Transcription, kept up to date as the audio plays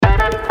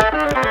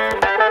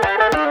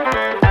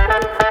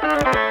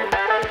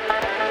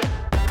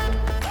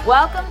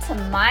to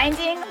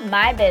Minding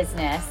My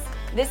Business.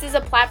 This is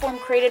a platform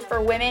created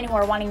for women who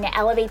are wanting to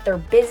elevate their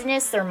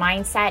business, their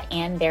mindset,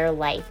 and their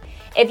life.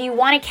 If you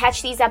want to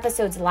catch these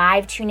episodes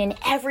live, tune in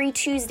every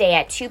Tuesday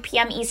at 2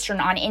 p.m. Eastern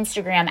on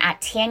Instagram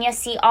at Tanya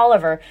C.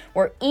 Oliver,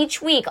 where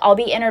each week I'll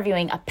be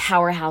interviewing a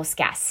powerhouse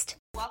guest.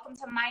 Welcome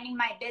to Minding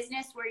My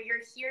Business, where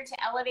you're here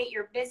to elevate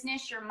your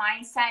business, your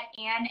mindset,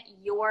 and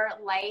your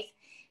life.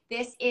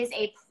 This is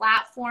a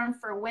platform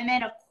for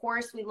women. Of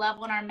course, we love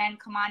when our men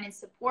come on and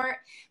support,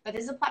 but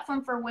this is a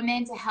platform for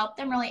women to help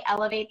them really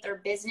elevate their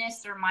business,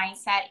 their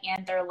mindset,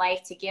 and their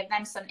life, to give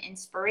them some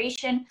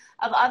inspiration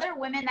of other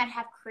women that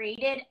have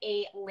created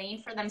a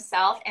lane for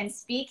themselves. And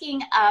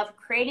speaking of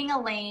creating a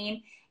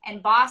lane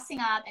and bossing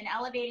up and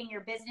elevating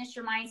your business,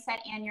 your mindset,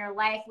 and your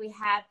life, we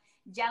have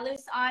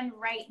Jelus on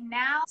right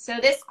now. So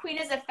this queen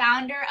is a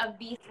founder of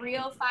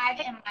B305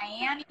 in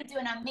Miami,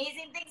 doing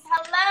amazing things.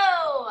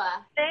 Hello.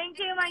 Thank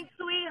you, my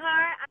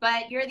sweetheart.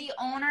 But you're the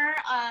owner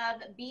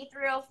of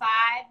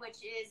B305, which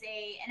is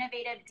a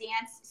innovative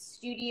dance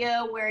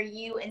studio where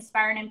you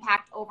inspire and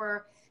impact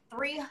over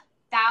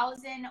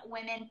 3,000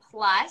 women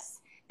plus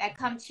that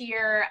come to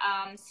your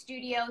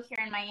studio here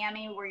in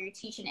Miami, where you're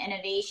teaching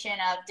innovation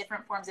of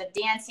different forms of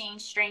dancing,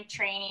 strength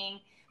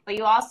training, but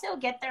you also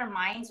get their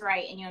minds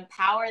right and you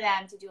empower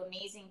them to do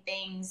amazing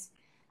things.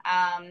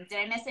 Did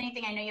I miss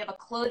anything? I know you have a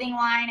clothing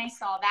line. I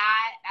saw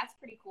that. That's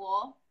pretty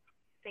cool.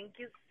 Thank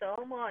you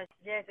so much.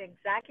 Yes,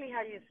 exactly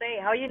how you say.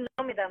 How you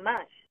know me that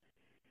much?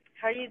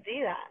 How you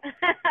do that?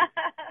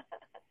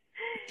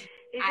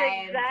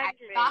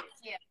 Exactly. I stalked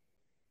you.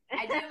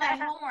 I do my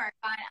homework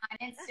on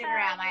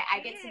Instagram. I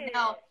get to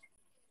know.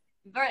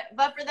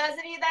 But for those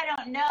of you that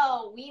don't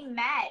know, we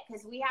met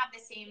because we have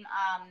the same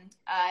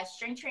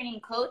strength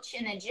training coach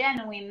in the gym,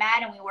 and we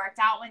met and we worked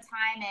out one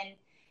time,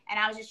 and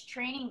I was just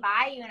training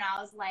by you, and I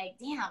was like,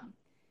 damn,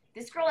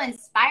 this girl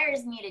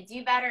inspires me to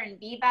do better and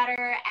be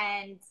better,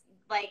 and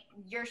like,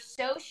 you're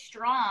so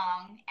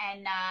strong,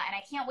 and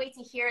I can't wait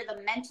to hear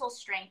the mental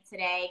strength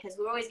today, because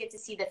we always get to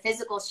see the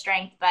physical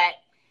strength, but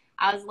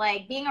I was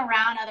like, being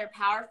around other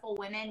powerful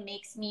women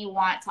makes me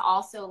want to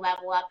also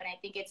level up. And I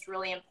think it's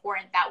really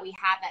important that we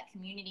have that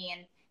community.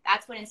 And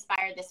that's what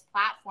inspired this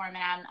platform.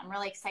 And I'm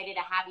really excited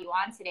to have you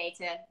on today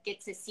to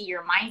get to see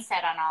your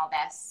mindset on all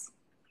this.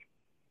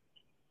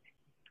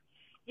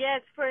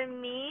 Yes, for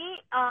me,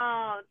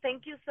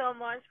 thank you so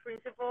much,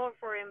 Principal,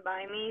 for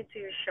inviting me to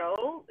your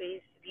show.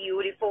 It's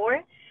beautiful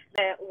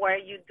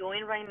what you're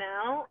doing right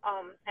now,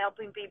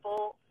 helping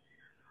people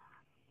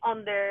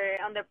on their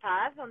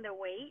path, on their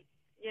way.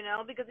 You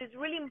know, because it's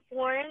really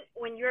important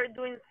when you're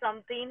doing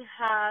something,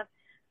 have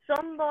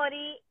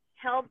somebody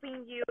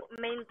helping you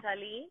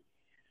mentally,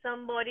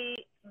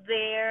 somebody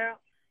there,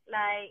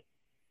 like,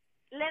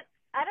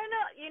 I don't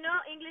know, you know,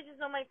 English is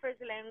not my first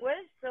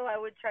language, so I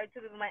would try to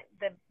do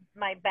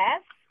my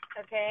best,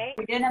 okay?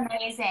 You're doing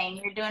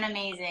amazing. You're doing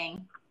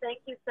amazing.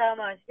 Thank you so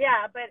much.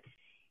 Yeah, but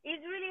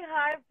it's really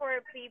hard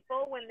for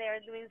people when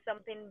they're doing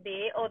something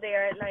big or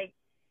they're, like,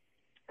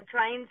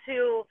 trying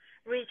to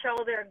reach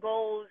all their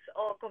goals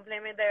or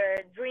complement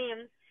their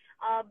dreams,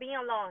 being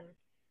alone.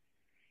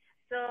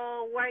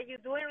 So what you're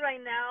doing right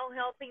now,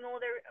 helping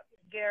other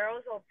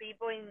girls or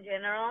people in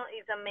general,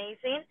 is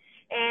amazing.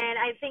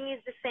 And I think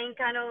it's the same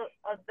kind of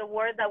the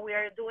work that we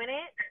are doing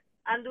it.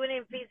 I'm doing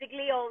it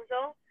physically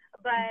also,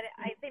 but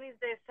I think it's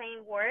the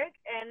same work,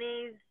 and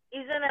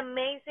it's an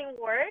amazing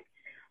work.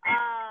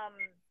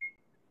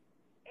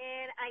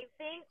 And I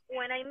think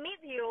when I meet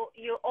you,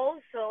 you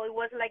also, it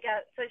was like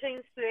such an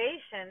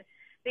inspiration,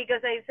 because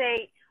I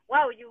say,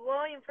 wow, you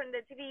go in front of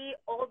the TV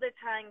all the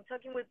time,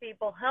 talking with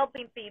people,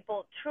 helping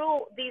people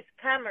through this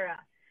camera.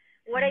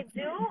 What I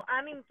do,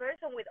 I'm in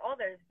person with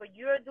others, but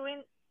you're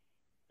doing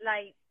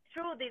like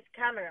through this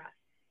camera.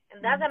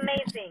 And that's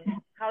amazing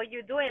how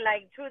you're doing,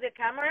 like through the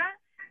camera.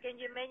 Can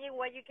you imagine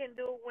what you can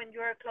do when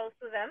you're close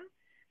to them?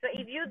 So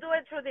if you do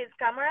it through this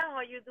camera,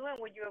 how you doing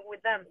when you're with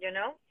them, you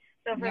know?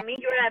 So for me,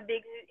 you're a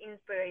big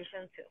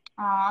inspiration too.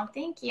 Oh,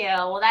 thank you.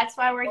 Well, that's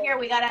why we're here.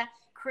 We got to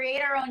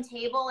create our own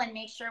table and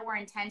make sure we're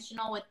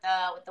intentional with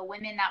the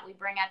women that we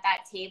bring at that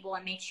table,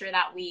 and make sure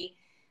that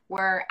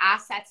we're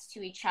assets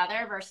to each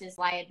other versus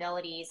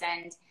liabilities.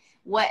 And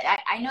what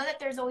I know that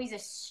there's always a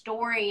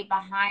story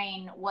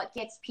behind what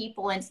gets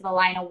people into the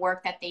line of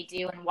work that they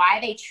do and why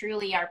they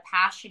truly are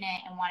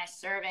passionate and want to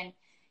serve. And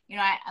you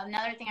know,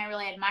 another thing I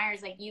really admire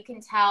is, like, you can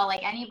tell,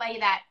 like, anybody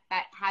that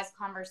has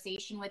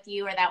conversation with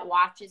you or that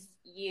watches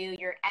you,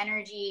 your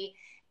energy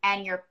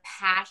and your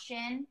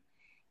passion.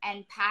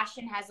 And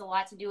passion has a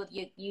lot to do with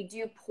you. You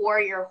do pour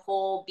your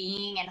whole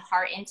being and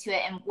heart into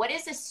it. And what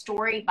is the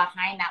story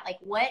behind that? Like,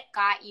 what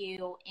got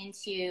you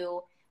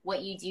into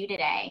what you do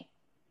today?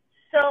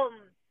 So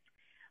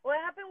what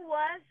happened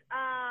was,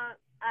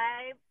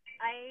 I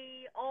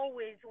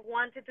always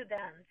wanted to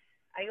dance.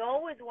 I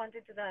always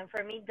wanted to dance.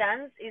 For me,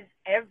 dance is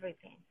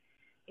everything.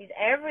 It's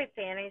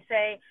everything. I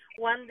say,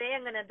 one day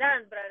I'm gonna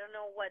dance, but I don't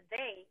know what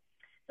day.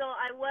 So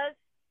I was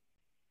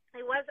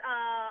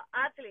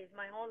athlete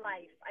my whole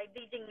life. I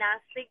did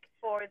gymnastics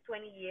for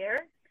 20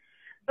 years.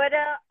 But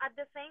at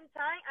the same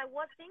time, I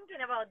was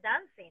thinking about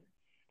dancing.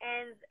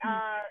 And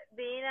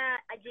being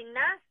a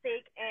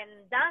gymnastic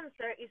and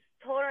dancer is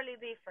totally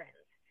different.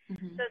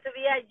 Mm-hmm. So to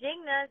be a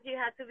gymnast, you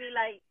have to be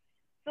like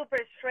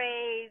super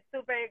straight,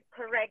 super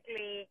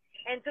correctly.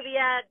 And to be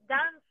a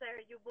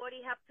dancer, your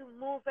body have to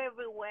move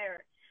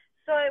everywhere.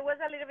 So it was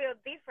a little bit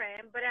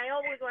different, but I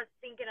always was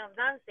thinking of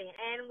dancing.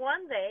 And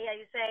one day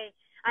I say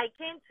I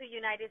came to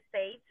United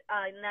States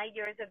 9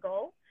 years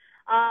ago.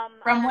 I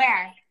From had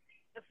where?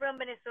 from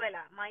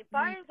Venezuela. My Mm-hmm.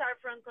 parents are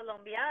from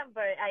Colombia,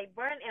 but I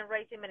born and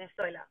raised in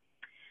Venezuela.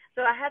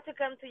 So I had to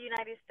come to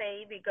United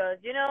States because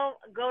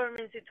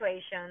government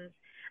situations.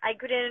 I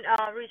couldn't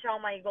reach all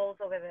my goals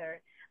over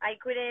there. I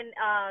couldn't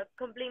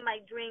complete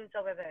my dreams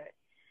over there.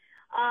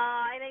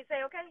 And I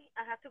say, okay,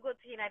 I have to go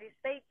to United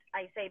States.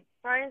 I say,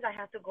 parents, I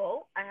have to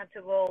go. I have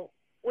to go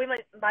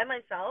by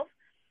myself.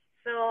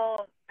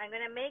 So I'm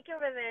gonna make it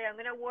over there. I'm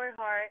gonna work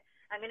hard.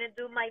 I'm gonna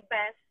do my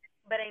best,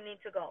 but I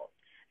need to go.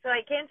 So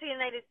I came to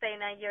United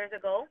States 9 years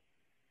ago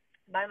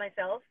by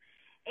myself,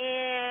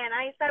 and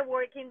I started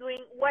working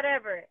doing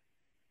whatever,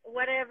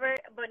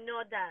 but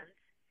no dance.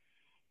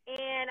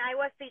 And I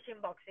was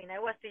teaching boxing.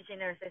 I was teaching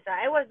exercise.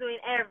 I was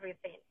doing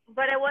everything.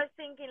 But I was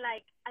thinking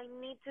like I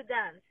need to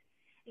dance.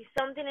 It's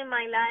something in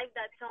my life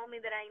that told me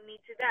that I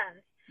need to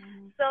dance.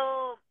 Mm-hmm.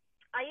 So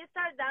I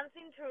started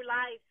dancing through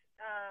live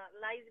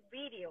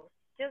videos,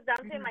 just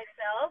dancing Mm-hmm.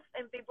 myself,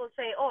 and people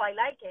say, "Oh, I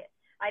like it.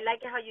 I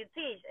like it how you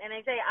teach." And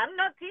I say, "I'm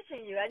not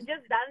teaching you. I'm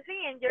just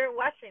dancing, and you're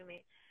watching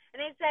me."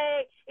 And I say,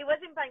 it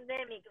was in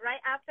pandemic.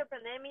 Right after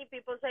pandemic,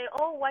 people say,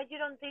 "Oh, why you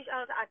don't teach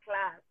us a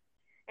class?"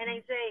 And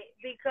I say,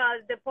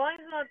 because the point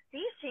is not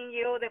teaching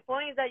you, the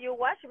point is that you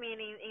watch me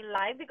in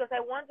live because I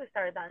want to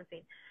start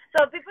dancing.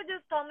 So people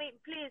just told me,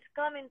 please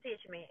come and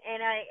teach me.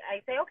 And I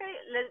say, okay,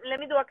 let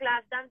me do a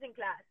class, dancing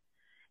class.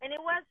 And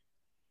it was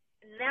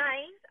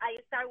nice.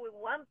 I start with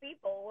one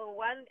people, with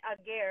one a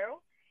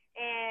girl.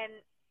 And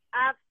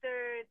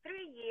after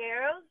 3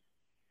 years,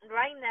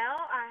 right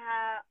now, I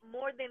have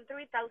more than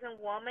 3,000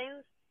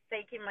 women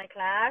taking my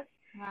class.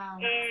 Wow.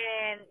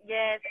 And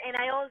yes, and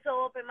I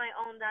also open my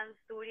own dance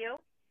studio.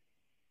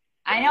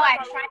 But I it know. was I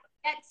a tried to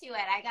get to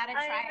it. I gotta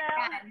I try know,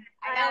 again.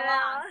 I I got know.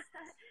 lost.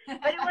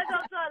 But it was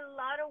also a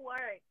lot of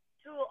work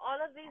through all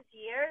of these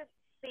years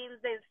since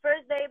this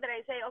first day that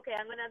I say, okay,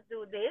 I'm gonna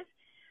do this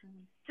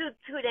to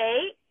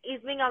today.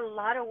 It's been a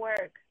lot of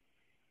work.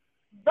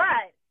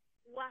 But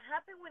what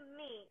happened with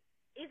me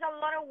is a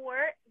lot of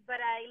work, but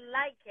I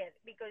like it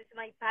because it's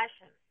my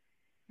passion.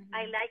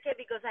 I Mm-hmm. like it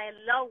because I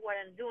love what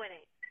I'm doing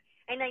it.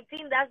 And I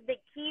think that's the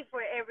key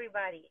for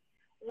everybody.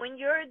 When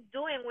you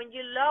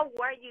love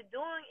what you're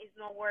doing, it's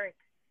no work.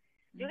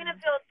 You're gonna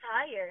Mm-hmm. feel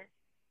tired,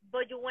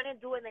 but you wanna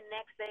do it the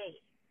next day.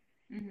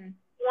 Mm-hmm.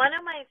 One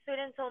of my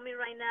students told me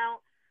right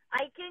now,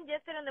 I can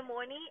yesterday in the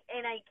morning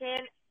and I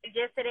can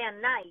yesterday at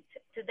night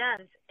to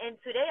dance, and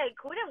today I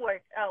couldn't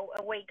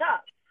wake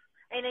up.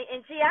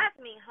 And she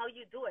asked me how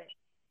you do it,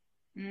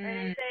 and I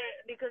Mm-hmm. say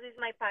because it's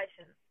my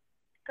passion.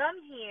 Come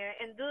here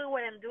and do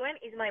what I'm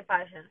doing is my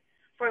passion.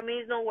 For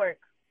me, it's no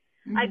work.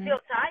 I Mm-hmm. feel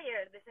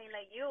tired, the same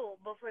like you,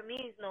 but for me,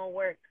 it's no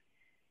work.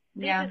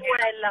 This Yeah. is what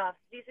I love.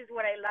 This is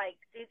what I like.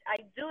 I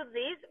do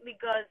this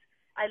because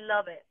I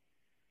love it.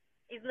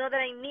 It's not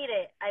that I need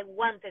it. I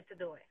wanted to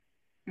do it.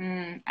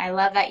 I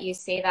love that you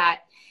say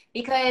that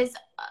because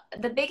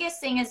the biggest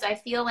thing is I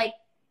feel like,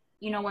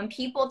 when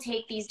people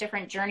take these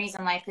different journeys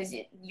in life, because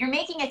you're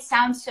making it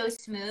sound so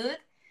smooth,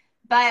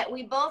 but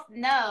we both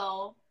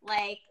know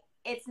like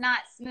it's not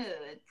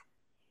smooth.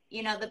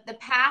 The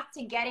path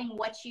to getting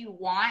what you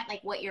want,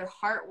 like what your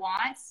heart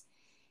wants,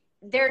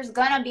 there's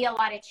gonna be a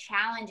lot of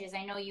challenges.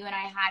 I know you and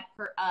I had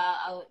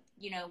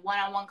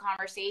one-on-one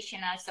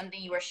conversation on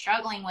something you were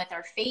struggling with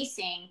or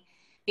facing,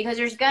 because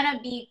there's gonna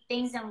be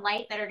things in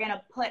life that are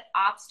gonna put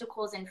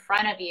obstacles in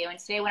front of you. And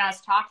today when I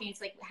was talking, it's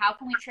like, how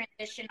can we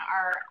transition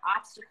our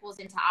obstacles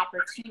into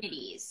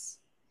opportunities?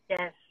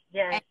 Yes,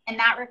 yes. And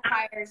that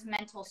requires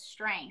mental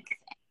strength.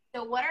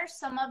 So what are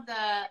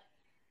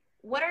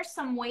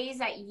some ways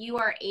that you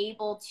are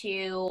able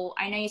to,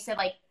 I know you said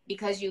like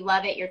because you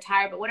love it you're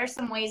tired, but what are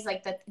some ways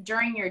like that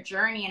during your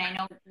journey, and I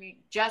know you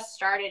just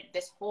started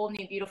this whole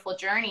new beautiful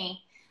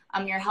journey,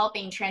 you're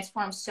helping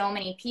transform so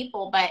many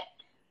people, but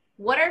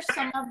what are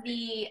some of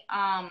the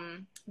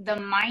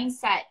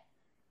mindset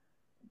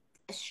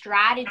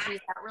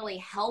strategies that really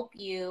help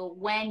you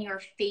when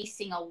you're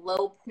facing a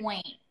low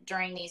point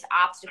during these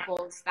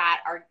obstacles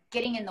that are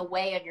getting in the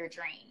way of your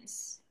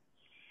dreams?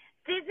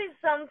 This is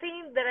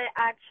something that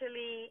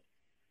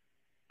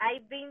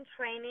I've been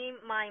training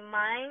my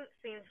mind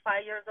since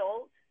 5 years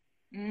old.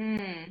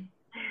 Mm.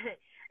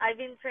 I've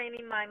been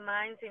training my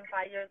mind since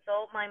 5 years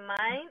old. My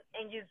mind,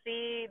 and you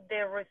see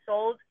the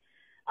result,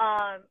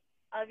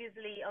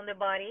 obviously on the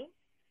body.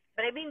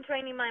 But I've been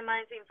training my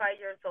mind since 5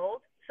 years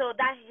old, so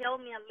that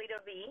helped me a little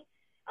bit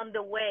on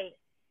the way,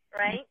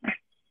 right?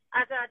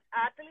 As an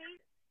athlete,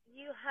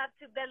 you have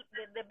to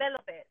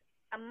develop it,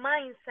 a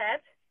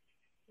mindset,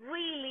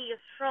 really a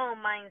strong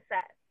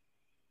mindset,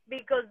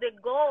 because the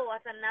goal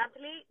as an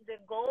athlete, the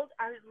goals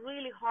are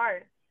really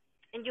hard.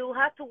 and you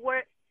have to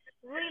work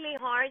really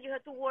hard. You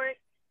have to work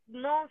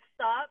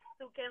non-stop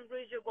to can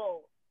reach your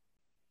goal.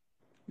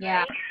 Yeah.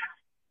 Right?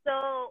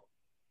 So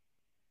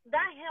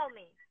that helped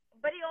me,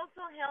 but it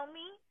also helped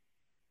me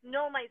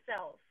know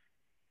myself.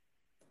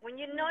 When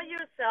you know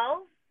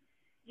yourself,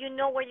 you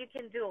know what you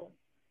can do.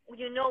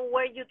 You know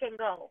where you can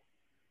go,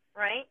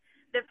 right?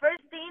 The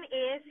first thing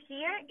is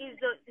here is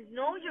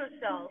know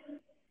yourself,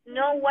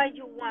 know what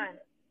you want,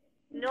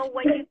 know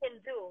what you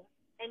can do,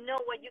 and know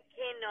what you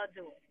cannot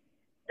do.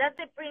 That's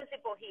the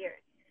principle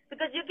here.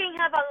 Because you can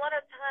have a lot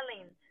of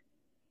talent,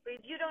 but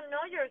if you don't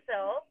know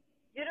yourself,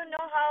 you don't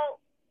know how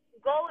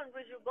go and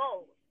reach your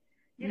goals.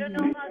 You don't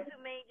know how to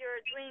make your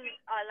dreams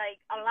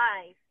like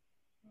alive.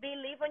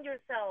 Believe on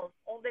yourself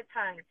all the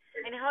time.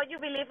 And how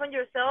you believe on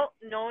yourself,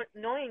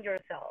 knowing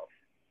yourself.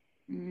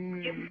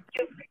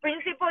 Your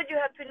principle, you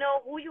have to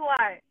know who you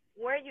are,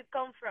 where you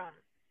come from,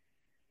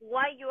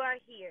 why you are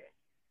here,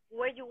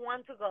 where you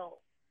want to go,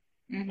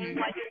 and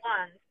what you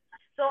want.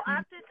 So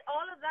after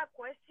all of that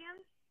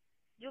questions,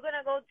 you're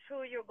gonna go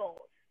through your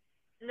goals.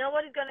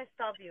 Nobody's gonna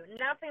stop you.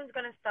 Nothing's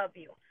gonna stop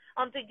you.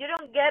 Until you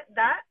don't get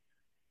that,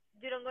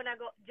 you don't gonna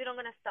go. You don't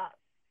gonna stop.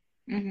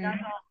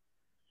 That's all.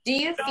 Do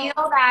you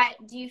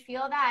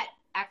feel that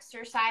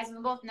exercise?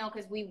 We both know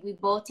because we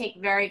both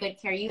take very good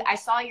care. I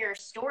saw your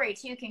story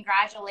too.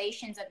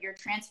 Congratulations of your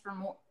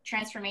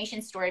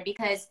transformation story,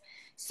 because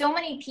so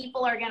many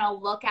people are gonna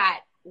look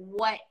at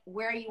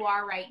where you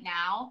are right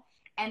now,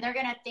 and they're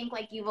gonna think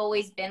like you've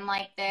always been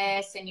like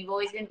this, and you've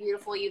always been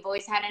beautiful. You've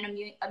always had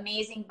an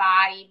amazing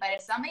body. But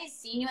if somebody's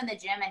seen you in the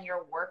gym and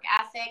your work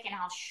ethic and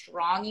how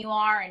strong you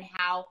are and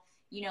how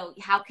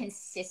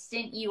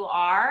consistent you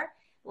are,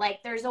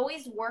 like there's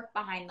always work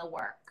behind the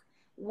work.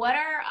 What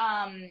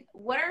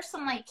are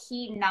some like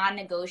key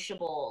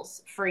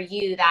non-negotiables for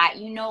you that,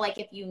 like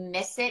if you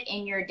miss it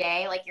in your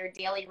day, like your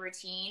daily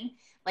routine,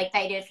 like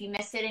that if you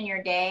miss it in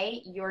your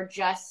day, you're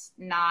just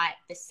not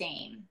the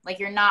same. Like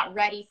you're not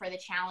ready for the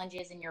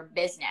challenges in your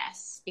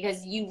business,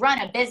 because you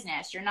run a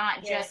business. You're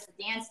not just a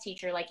dance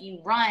teacher. Like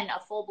you run a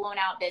full blown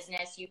out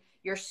business.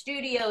 Your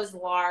studio's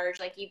large.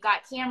 Like you've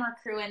got camera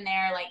crew in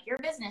there. Like you're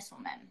a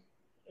businesswoman.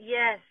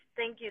 Yes.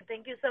 Thank you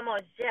so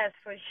much. Yes,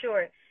 for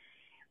sure.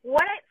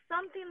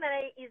 Something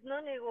that is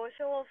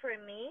non-negotiable for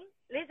me.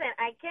 Listen,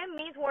 I can't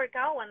miss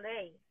workout one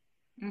day,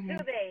 2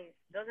 days,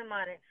 doesn't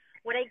matter.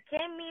 What I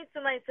can't miss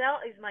to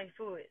myself is my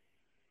food.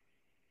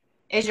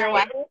 Is your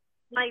what?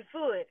 My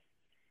food.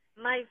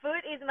 My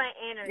food is my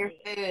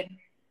energy. Your food.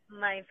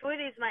 My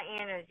food is my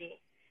energy,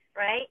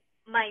 right?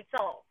 My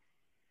soul.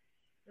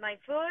 My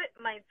food,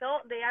 my soul,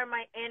 they are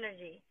my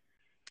energy.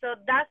 So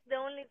that's the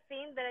only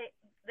thing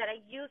that I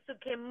use to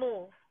can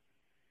move.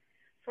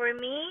 For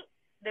me,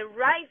 the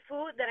right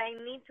food that I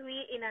need to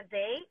eat in a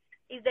day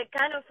is the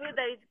kind of food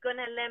that is going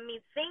to let me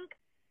think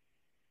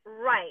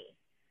right,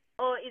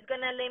 or it's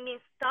going to let me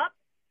stop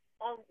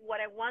on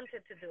what I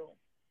wanted to do.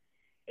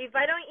 If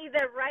I don't eat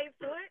the right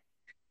food,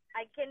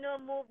 I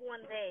cannot move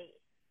one day,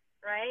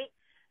 right?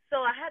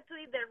 So I have to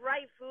eat the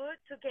right food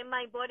to get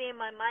my body and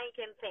my mind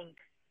can think.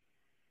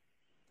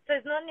 So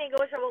it's not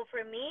negotiable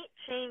for me,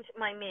 change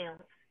my meals.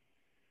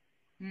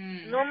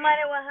 No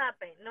matter what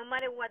happens, no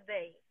matter what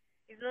day.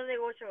 It's not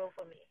negotiable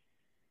for me.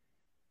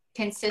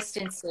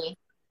 Consistency,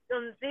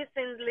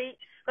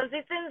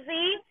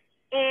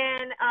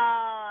 and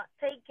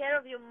take care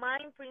of your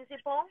mind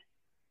principle.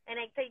 And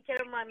I take care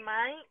of my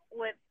mind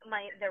with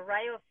the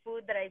right of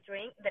food that I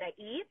drink, that I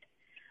eat,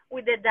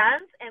 with the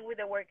dance and with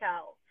the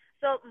workout.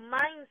 So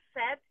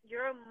mindset,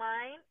 your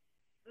mind,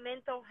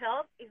 mental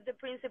health is the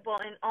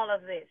principle in all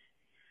of this.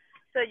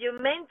 So your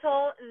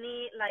mental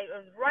need like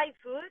right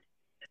food,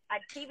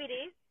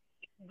 activities,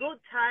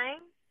 good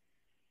time,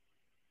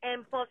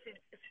 and positive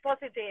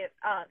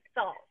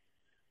thoughts.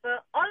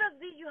 But all of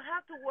these, you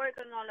have to work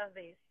on all of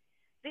this.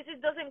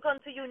 Doesn't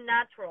come to you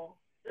natural.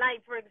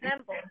 Like, for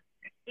example,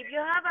 if you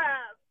have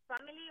a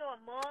family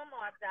or a mom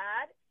or a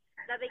dad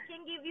that they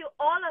can give you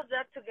all of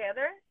that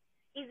together,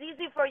 it's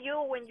easy for you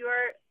when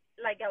you're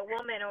like a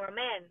woman or a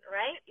man,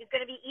 right? It's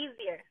going to be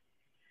easier.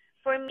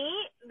 For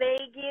me,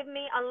 they give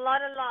me a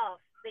lot of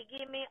love. They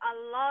give me a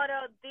lot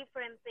of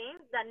different things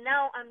that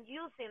now I'm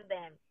using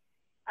them.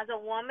 As a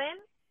woman,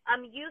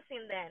 I'm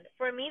using them.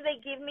 For me, they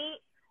give me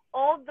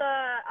all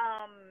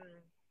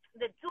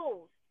the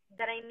tools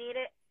that I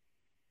needed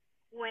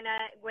when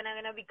I'm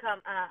gonna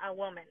become a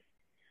woman.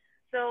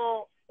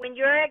 So when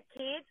you're a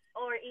kid,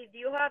 or if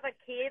you have a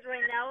kid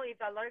right now, if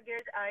a lot of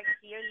girls are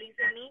here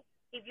listening,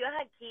 if you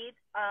have a kid,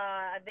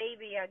 a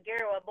baby, a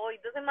girl, a boy,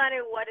 it doesn't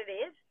matter what it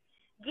is,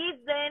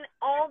 give them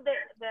all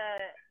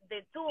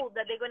the tools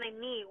that they're gonna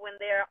need when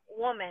they're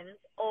women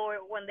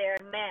or when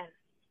they're men.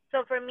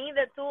 So for me,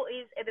 the tool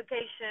is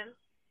education,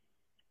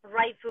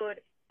 right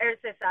food,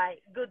 exercise,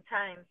 good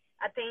time,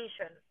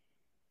 attention.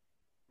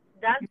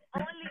 That's the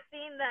only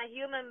thing that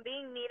human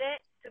being needed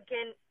to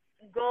can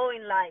go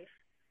in life.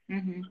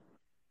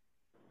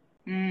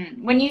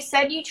 When you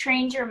said you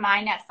trained your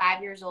mind at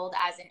 5 years old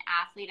as an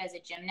athlete, as a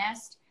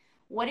gymnast,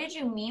 what did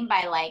you mean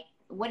by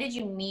what did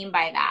you mean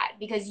by that?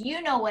 Because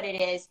you know what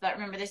it is, but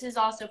remember, this is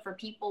also for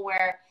people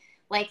where,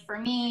 like for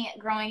me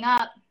growing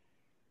up,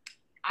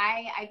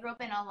 I grew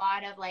up in a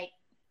lot of like,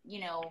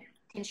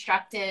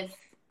 constructive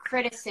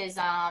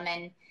criticism.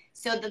 And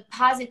so the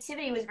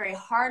positivity was very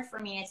hard for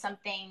me. It's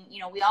something,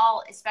 we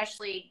all,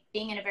 especially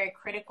being in a very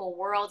critical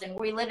world, and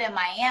we live in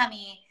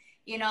Miami,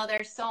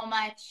 there's so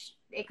much,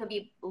 it could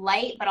be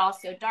light, but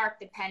also dark,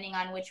 depending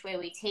on which way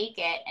we take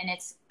it. And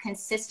it's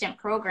consistent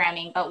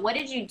programming. But what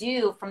did you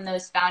do from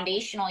those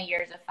foundational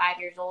years of 5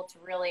 years old to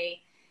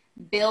really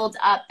build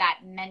up that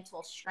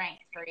mental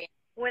strength for you?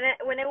 When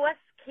I was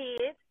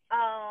kid,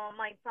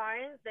 my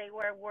parents, they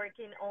were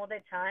working all the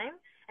time,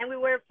 and we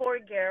were four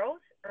girls,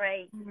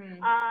 right?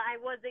 Mm-hmm. I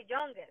was the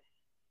youngest,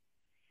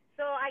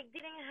 so I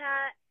didn't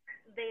have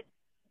the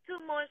too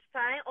much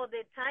time, or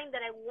the time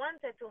that I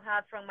wanted to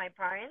have from my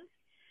parents.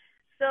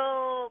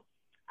 So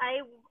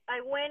I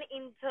went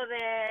into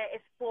the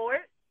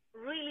sport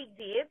really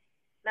deep.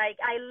 Like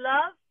in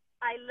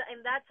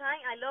that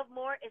time I love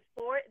more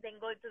sport than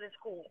going to the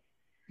school.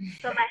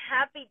 So my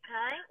happy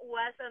time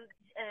was on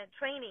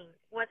training,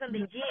 was on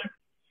the gym.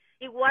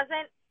 It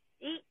wasn't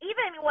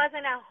even it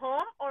wasn't at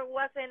home or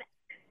wasn't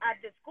at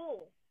the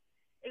school.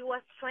 It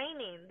was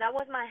training. That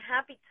was my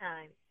happy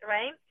time,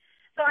 right?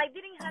 So I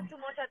didn't have too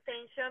much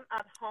attention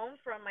at home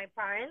from my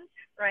parents,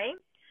 right?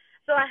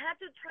 So I had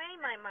to train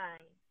my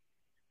mind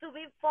to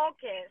be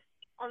focused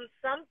on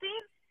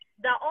something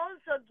that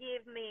also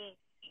give me,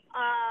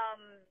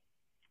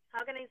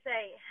 how can I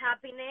say,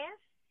 happiness,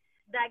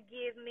 that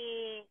give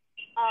me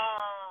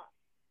uh,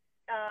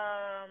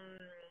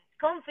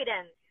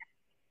 confidence,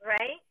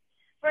 right?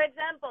 For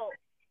example,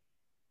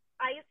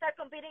 I started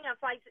competing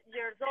at 5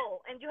 years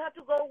old, and you have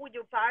to go with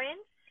your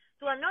parents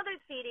to another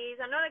cities,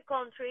 another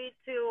country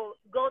to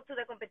go to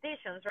the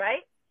competitions,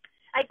 right?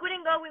 I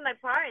couldn't go with my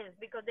parents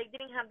because they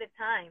didn't have the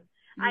time.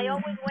 I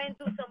always went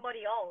to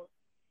somebody else.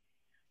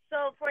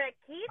 So for a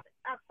kid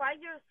at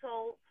 5 years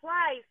old,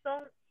 fly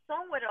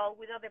somewhere else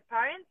with other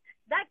parents,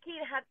 that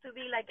kid had to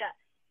be like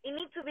it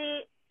needs to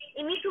be,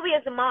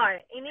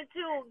 smart. It needs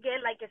to get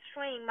like a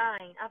trained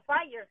mind at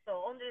 5 years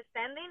old,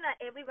 understanding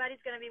that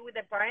everybody's gonna be with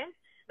their parents,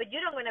 but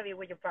you're not gonna be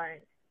with your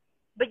parents.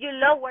 But you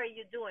love what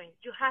you're doing.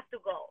 You have to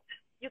go.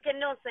 You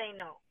cannot say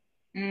no.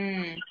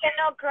 You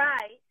cannot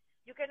cry.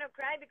 You cannot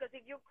cry, because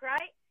if you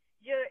cry,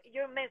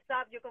 you're messed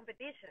up your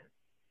competition.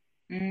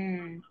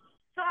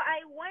 So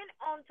I went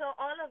on to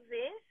all of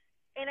this,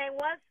 and I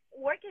was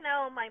working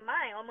out on my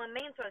mind, on my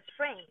mental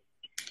strength.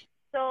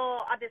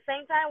 So at the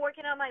same time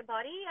working on my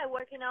body, I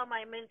working on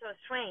my mental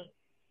strength.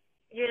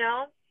 You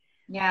know.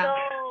 Yeah.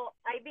 So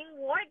I've been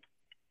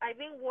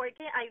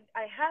working.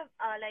 I have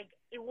like,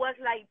 it was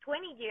like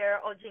 20 years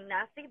of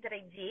gymnastics that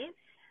I did.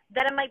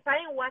 That my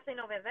parent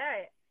wasn't over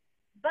there,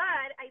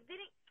 but I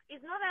didn't.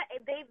 It's not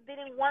that they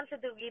didn't want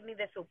to give me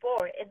the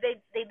support. They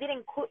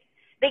didn't.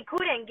 They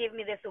couldn't give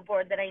me the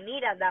support that I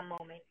need at that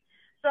moment.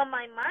 So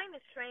my mind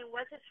strength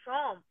was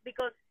strong,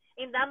 because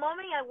in that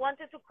moment I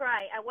wanted to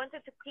cry. I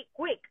wanted to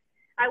quit.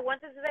 I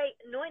wanted to say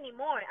no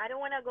anymore. I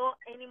don't want to go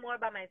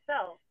anymore by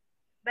myself.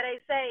 But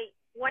I say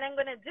what I'm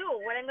gonna do.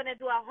 What I'm gonna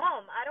do at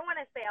home. I don't want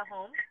to stay at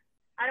home.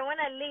 I don't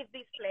want to leave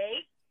this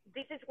place.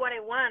 This is what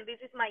I want. This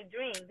is my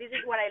dream. This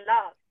is what I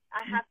love.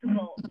 I have to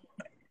go.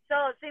 So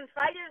since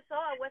 5 years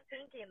old, I was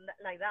thinking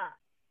like that.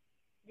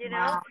 You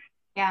know. Wow.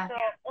 Yeah. So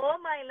all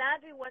my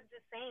life it was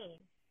the same.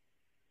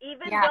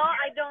 Even Yeah. though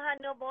I don't have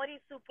nobody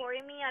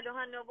supporting me, I don't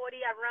have nobody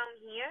around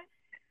here,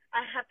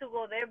 I have to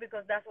go there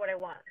because that's what I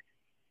want.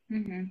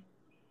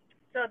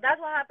 So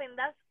that's what happened.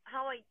 That's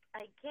how I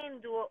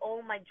can do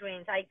all my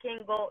dreams. I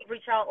can go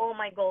reach out all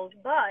my goals.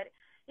 But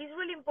it's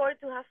really important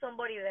to have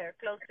somebody there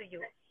close to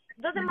you.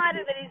 Doesn't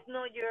matter that it's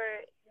not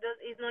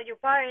your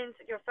parents,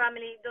 your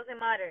family. Doesn't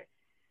matter.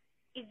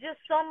 It's just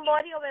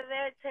somebody over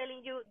there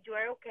telling you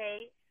are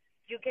okay.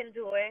 You can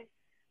do it.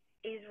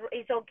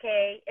 It's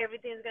okay.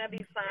 Everything's gonna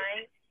be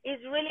fine.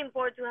 It's really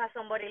important to have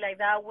somebody like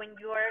that when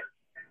you're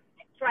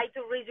trying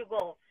to reach your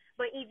goal.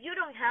 But if you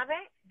don't have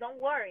it, don't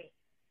worry.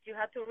 You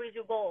have to reach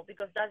your goal,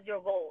 because that's your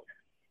goal,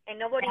 and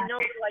nobody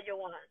knows what you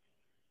want.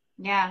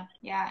 Yeah,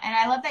 yeah. And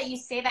I love that you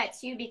say that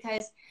too,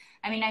 because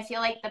I mean, I feel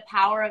like the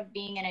power of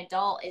being an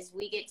adult is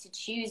we get to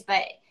choose,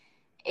 but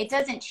it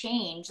doesn't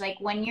change. Like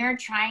when you're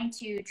trying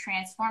to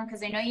transform,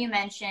 because I know you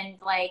mentioned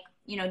like,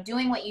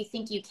 doing what you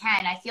think you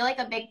can. I feel like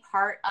a big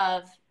part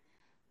of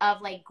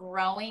like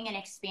growing and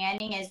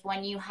expanding is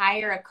when you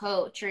hire a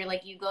coach, or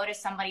like you go to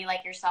somebody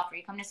like yourself, or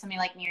you come to somebody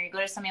like me, or you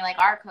go to somebody like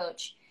our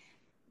coach.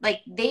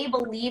 Like they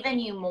believe in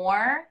you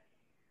more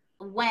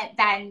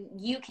than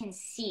you can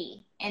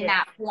see in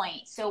that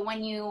point. So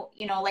when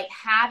like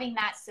having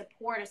that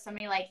support of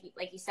somebody like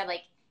you said,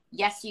 like,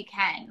 yes, you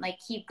can, like,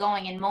 keep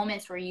going in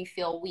moments where you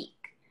feel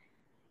weak.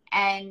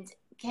 And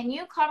can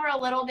you cover a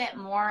little bit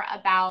more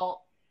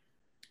about,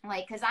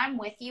 like, because I'm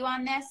with you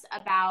on this,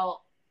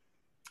 about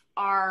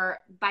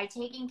by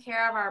taking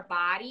care of our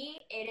body,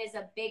 it is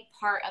a big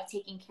part of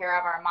taking care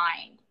of our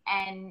mind.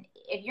 And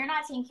if you're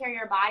not taking care of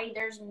your body,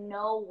 there's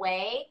no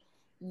way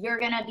you're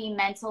going to be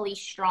mentally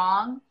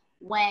strong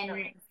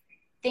when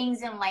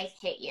things in life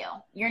hit you.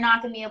 You're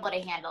not going to be able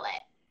to handle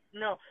it.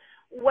 No.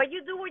 What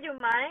you do with your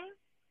mind,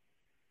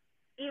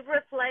 it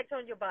reflects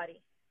on your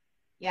body.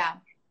 Yeah.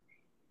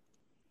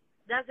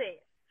 That's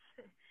it.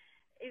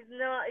 It's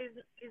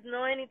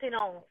not anything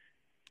else.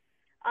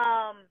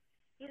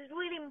 It's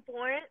really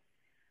important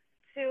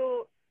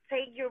to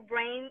take your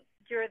brain,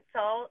 your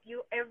thought,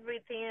 you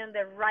everything in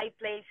the right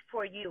place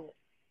for you,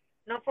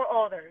 not for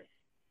others.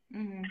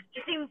 Mm-hmm.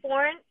 It's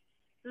important.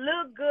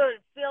 Look good,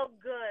 feel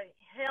good,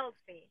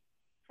 healthy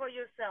for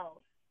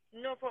yourself,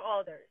 not for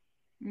others.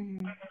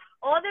 Mm-hmm.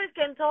 Others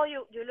can tell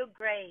you you look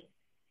great.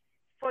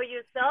 For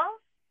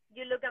yourself,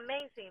 you look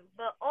amazing.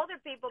 But other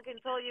people can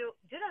tell you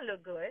you don't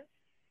look good.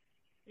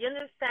 You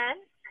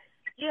understand?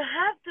 You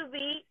have to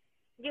be.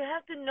 You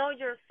have to know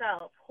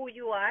yourself, who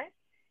you are,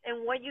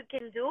 and what you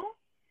can do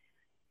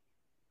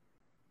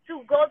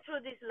to go through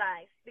this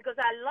life. Because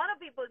a lot of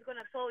people is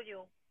gonna tell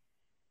you,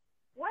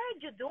 "What are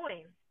you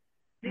doing?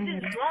 This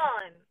is Mm-hmm.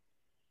 wrong.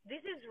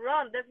 This is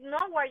wrong. That's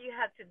not what you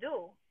have to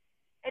do.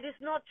 It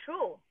is not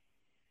true."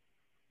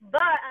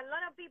 But a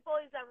lot of people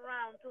is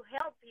around to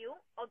help you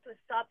or to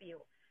stop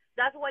you.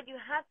 That's why you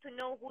have to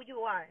know who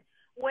you are,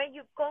 where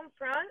you come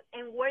from,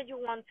 and where you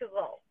want to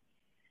go.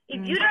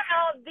 If you don't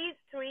know these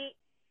three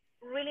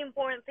really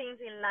important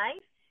things in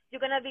life, you're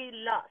gonna be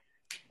lost.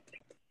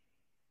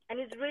 And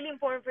it's really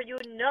important for you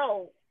to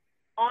know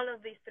all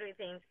of these three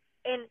things.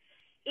 And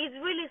it's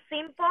really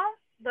simple,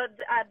 but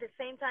at the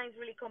same time, it's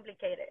really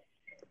complicated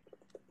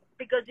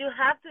because you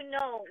have to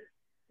know.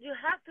 You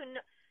have to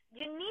know.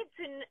 You need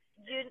to.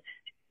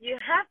 You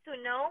have to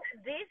know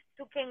this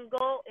to can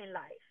go in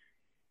life.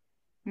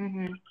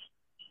 Mm-hmm.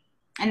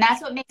 And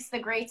that's what makes the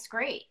greats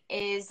great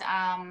is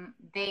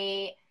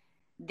they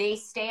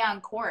stay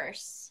on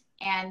course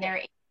and they're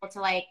able to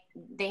like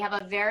they have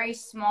a very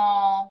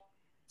small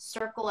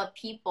circle of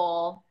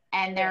people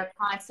and they're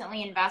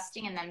constantly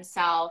investing in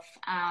themselves.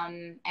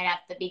 And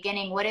at the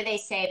beginning, what do? They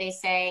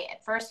say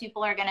at first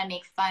people are going to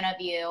make fun of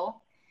you,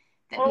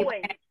 that people are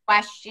going to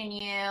question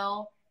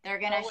you. They're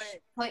going to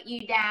put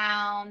you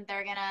down.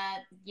 They're going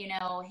to,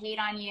 hate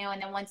on you. And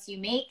then once you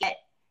make it,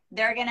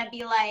 they're going to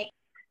be like,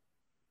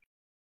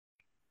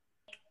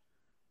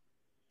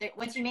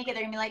 once you make it,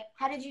 they're going to be like,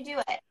 how did you do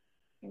it?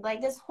 You're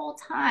like, this whole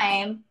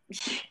time.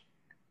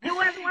 You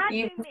was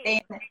watching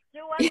me.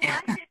 You was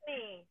watching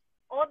me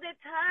all the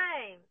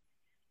time.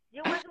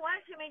 You was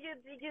watching me.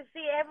 You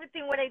see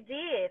everything what I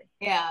did.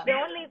 Yeah. The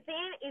only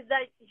thing is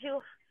that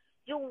you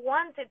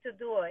wanted to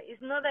do it.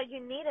 It's not that you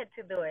needed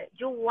to do it.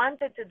 You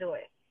wanted to do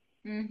it.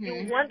 Mm-hmm.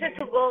 You wanted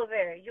to go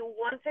there. You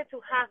wanted to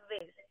have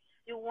this.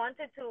 You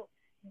wanted to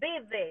be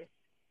this.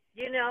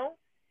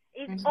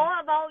 It's all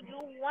about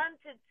you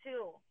wanted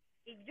to.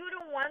 If you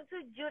don't want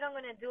to, you're not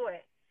going to do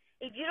it.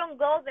 If you don't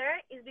go there,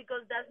 it's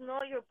because that's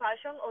not your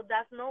passion or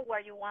that's not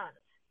what you want.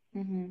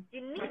 Mm-hmm.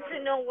 You need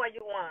to know what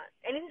you want.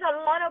 And it's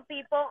a lot of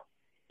people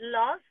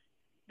lost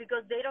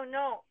because they don't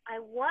know. I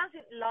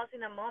wasn't lost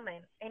in a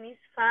moment, and it's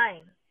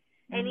fine.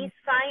 Mm-hmm. And it's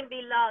fine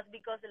be lost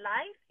because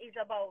life is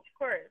about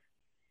curves.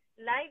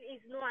 Life is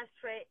not a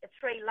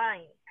straight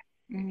line.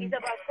 Mm-hmm. It's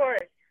about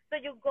curves. So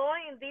you go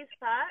in this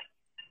path,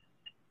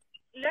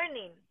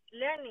 learning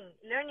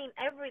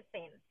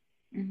everything.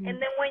 Mm-hmm.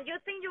 And then when you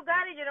think you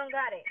got it, you don't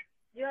got it.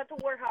 You have to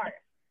work hard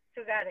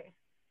to get it.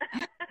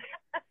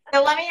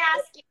 So let me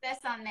ask you this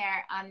on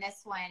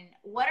this one.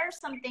 What are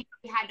some things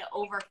you had to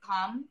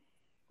overcome,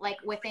 like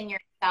within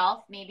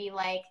yourself? Maybe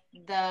like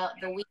the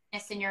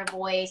weakness in your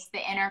voice, the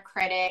inner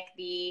critic,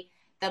 the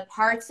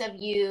parts of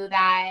you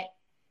that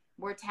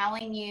were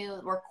telling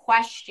you, were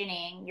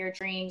questioning your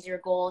dreams, your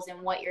goals,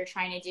 and what you're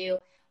trying to do.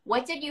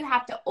 What did you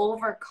have to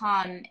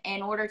overcome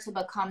in order to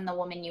become the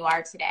woman you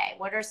are today?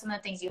 What are some of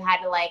the things you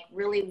had to like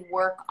really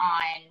work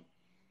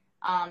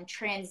on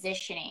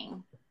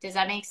transitioning? Does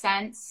that make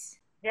sense?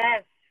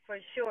 Yes, for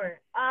sure.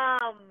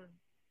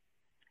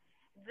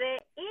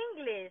 The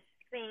English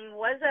thing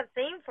was a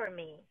thing for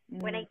me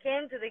when I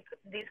came to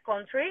this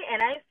country,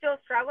 and I still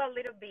struggle a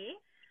little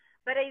bit.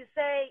 But I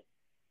say,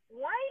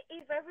 why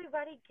if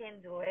everybody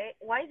can do it?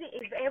 Why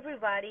if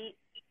everybody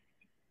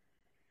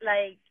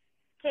like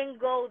can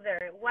go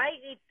there? Why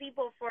if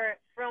people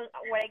from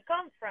where I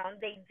come from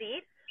they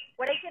did,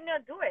 what I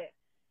cannot do it?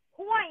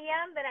 Who I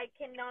am that I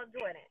cannot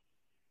do it?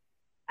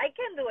 I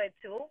can do it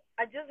too.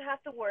 I just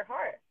have to work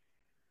hard.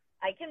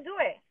 I can do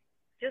it.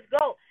 Just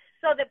go.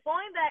 So the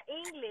point that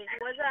English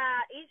was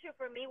an issue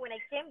for me when I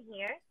came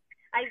here,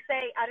 I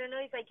say, I don't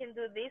know if I can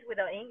do this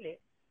without English.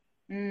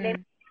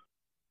 And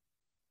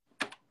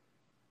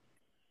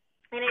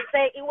I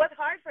say, it was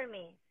hard for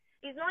me.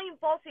 It's not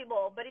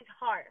impossible, but it's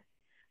hard.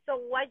 So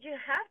what you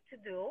have to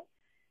do,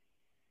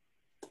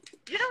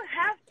 you don't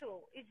have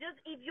to. It's just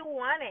if you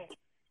want it.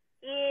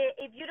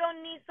 If you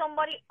don't need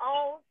somebody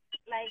else,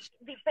 like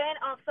depend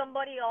on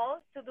somebody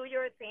else to do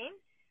your thing,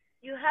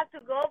 you have to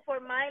go for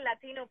my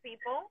Latino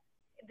people.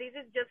 This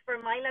is just for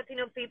my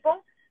Latino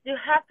people. You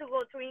have to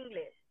go to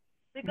English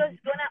because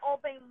it's going to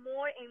open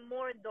more and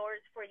more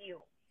doors for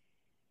you.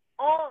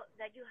 All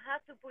that you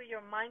have to put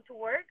your mind to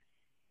work,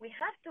 we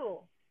have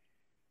to.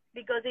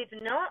 Because if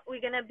not,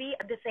 we're gonna be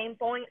at the same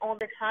point all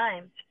the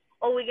time,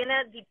 or we're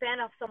gonna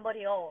depend on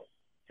somebody else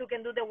who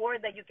can do the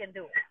work that you can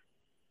do.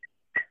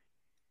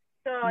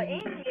 So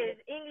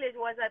English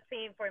was a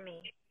thing for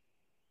me.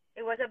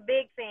 It was a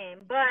big thing,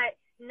 but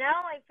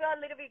now I feel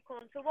a little bit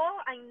comfortable.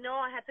 I know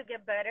I have to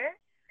get better,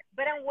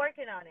 but I'm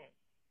working on it.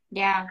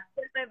 Yeah.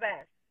 It's my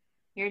best.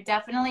 You're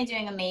definitely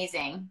doing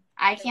amazing.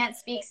 I can't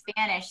speak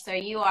Spanish, so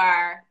you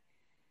are.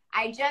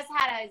 I just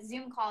had a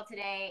Zoom call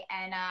today,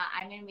 and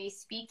I'm going to be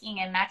speaking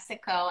in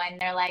Mexico, and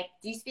they're like,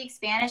 do you speak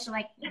Spanish? I'm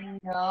like,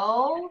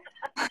 no.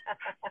 So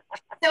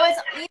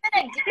it's even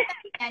a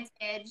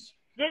disadvantage.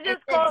 You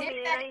just call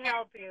me and I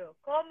help you.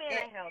 Call me and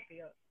I help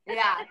you.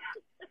 Yeah.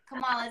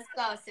 Come on, let's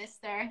go,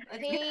 sister.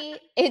 Hey,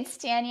 it's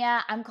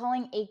Tanya. I'm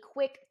calling a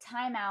quick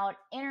timeout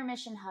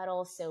intermission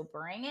huddle, so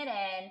bring it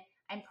in.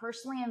 I'm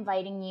personally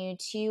inviting you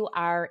to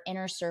our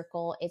inner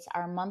circle. It's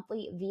our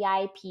monthly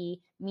VIP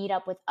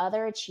meetup with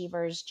other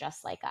achievers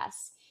just like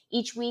us.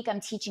 Each week, I'm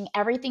teaching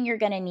everything you're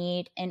going to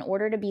need in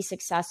order to be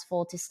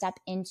successful, to step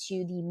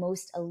into the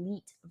most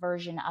elite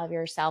version of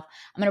yourself.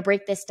 I'm going to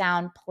break this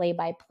down play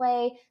by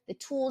play, the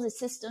tools, the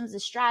systems, the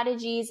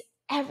strategies,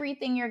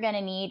 everything you're going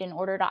to need in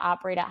order to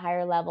operate at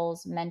higher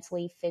levels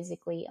mentally,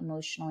 physically,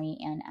 emotionally,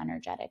 and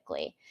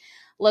energetically.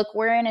 Look,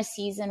 we're in a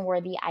season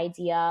where the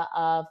idea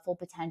of full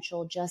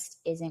potential just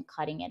isn't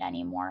cutting it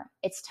anymore.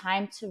 It's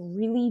time to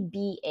really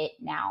be it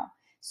now.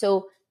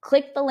 So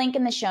click the link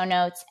in the show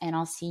notes and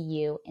I'll see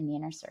you in the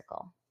inner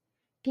circle.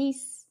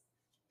 Peace.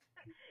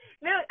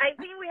 No, I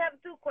think we have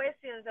two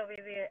questions over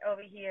here.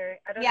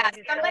 I don't know if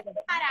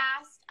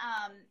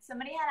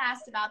somebody had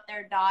asked about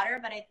their daughter,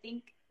 but I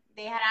think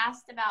they had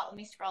asked about, let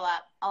me scroll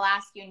up. I'll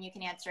ask you and you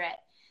can answer it.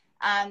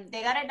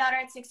 They got a daughter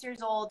at 6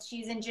 years old.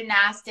 She's in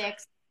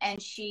gymnastics and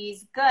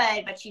she's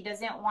good, but she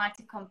doesn't want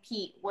to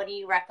compete. What do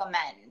you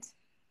recommend?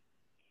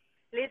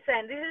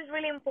 Listen, this is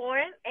really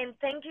important, and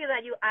thank you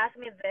that you asked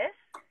me this.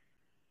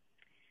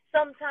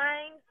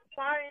 Sometimes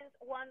parents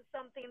want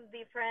something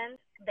different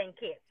than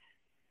kids,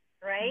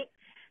 right?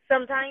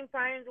 Sometimes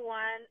parents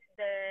want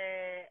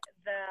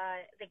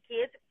the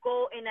kids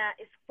go in a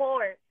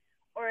sport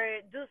or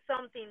do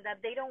something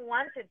that they don't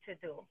want it to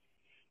do.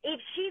 If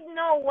she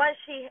know what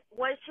she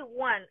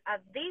wants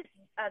at this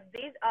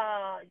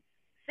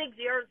 6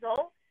 years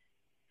old,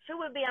 she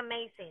will be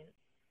amazing.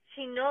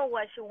 She know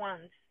what she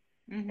wants,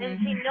 and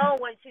she know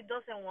what she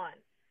doesn't want.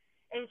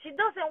 And she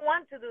doesn't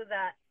want to do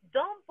that.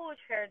 Don't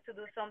push her to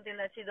do something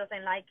that she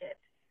doesn't like it.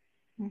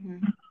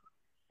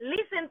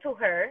 Listen to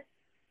her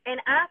and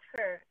ask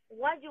her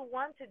what you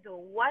want to do.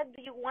 What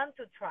do you want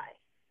to try?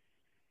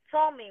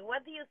 Tell me,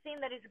 what do you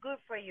think that is good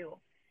for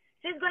you?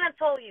 She's going to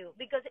tell you,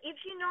 because if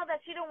she knows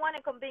that she don't want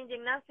to compete in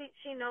gymnastics,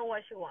 she knows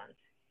what she wants.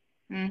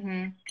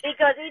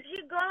 Because if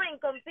she go and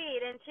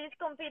compete and she's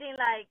competing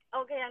like,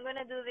 okay, I'm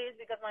going to do this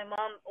because my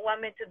mom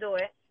wants me to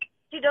do it,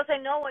 she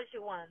doesn't know what she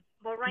wants.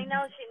 But right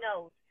now she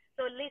knows.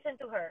 So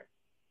listen to her.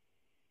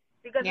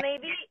 Because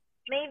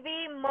maybe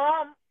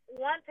mom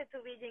wanted to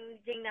be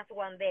gymnast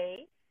one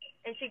day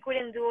and she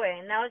couldn't do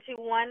it. Now she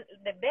wants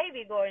the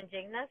baby going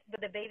gymnast,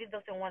 but the baby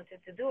doesn't want her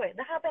to do it.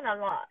 That happened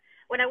a lot.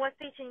 When I was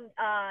teaching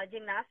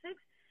gymnastics,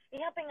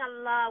 it happened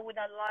a lot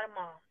with a lot of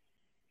moms.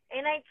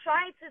 And I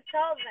tried to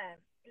tell them,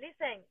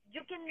 listen,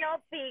 you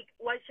cannot pick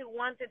what she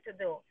wanted to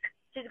do.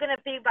 She's going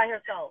to pick by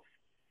herself.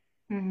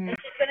 And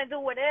she's going to do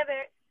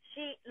whatever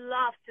she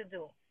loves to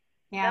do.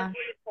 Yeah. That's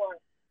really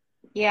important.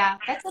 Yeah,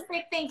 that's a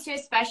big thing too,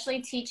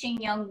 especially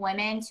teaching young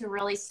women to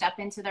really step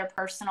into their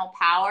personal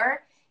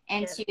power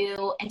and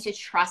to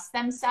trust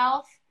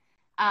themselves,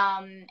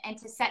 and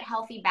to set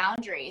healthy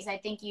boundaries. I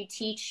think you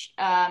teach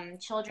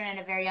children at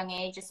a very young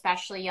age,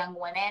 especially young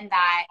women,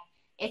 that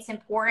it's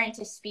important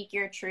to speak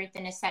your truth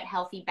and to set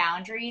healthy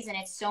boundaries. And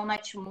it's so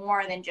much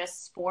more than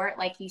just sport.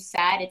 Like you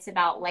said, it's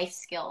about life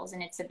skills,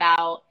 and it's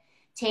about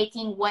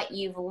taking what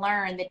you've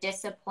learned, the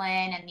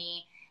discipline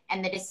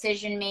and the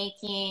decision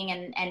making,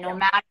 and no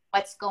matter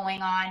what's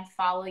going on,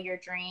 follow your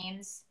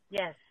dreams.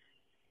 Yes.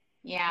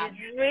 Yeah.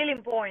 It's really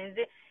important.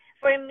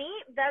 For me,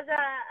 that's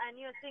a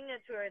new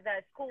signature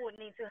that school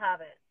needs to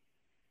have it.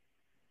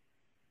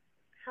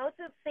 How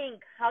to think,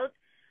 how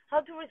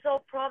to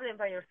resolve problems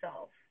by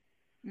yourself.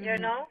 You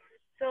know?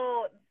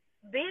 So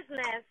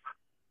business,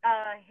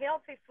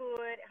 healthy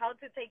food, how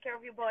to take care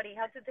of your body,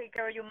 how to take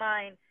care of your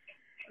mind,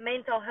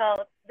 mental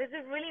health. This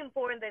is really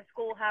important that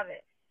school have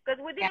it. Because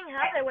we didn't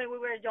have it when we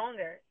were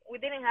younger. We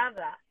didn't have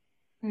that.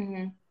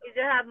 You just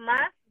have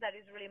math, that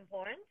is really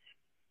important.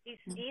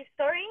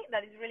 History,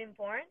 that is really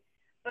important.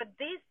 But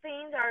these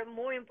things are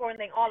more important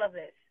than all of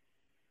this.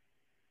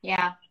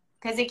 Yeah,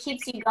 because it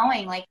keeps you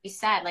going, like you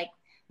said. Like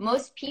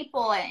most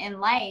people in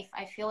life,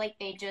 I feel like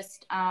they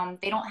just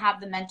they don't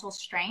have the mental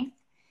strength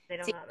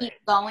to keep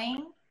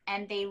going,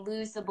 and they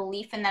lose the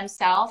belief in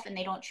themselves, and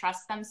they don't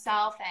trust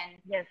themselves.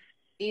 And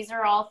these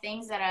are all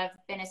things that have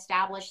been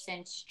established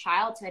since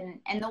childhood.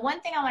 And the one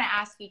thing I want to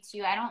ask you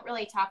too, I don't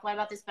really talk a lot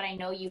about this, but I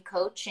know you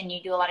coach and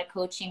you do a lot of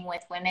coaching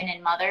with women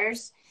and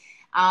mothers,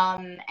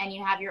 and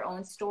you have your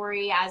own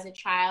story as a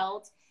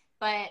child.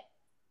 But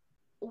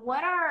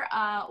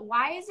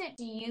why is it,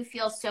 do you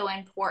feel so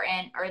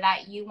important, or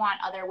that you want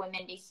other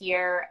women to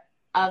hear,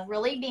 of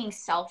really being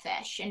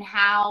selfish, and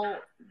how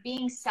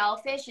being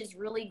selfish is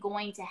really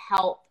going to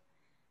help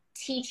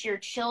teach your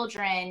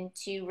children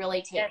to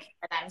really take Yes.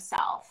 care of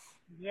themselves?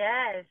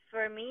 Yes,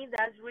 for me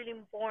that's really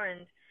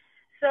important.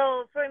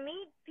 So for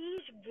me,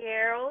 teach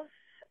girls.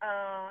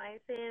 I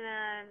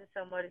think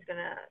somebody's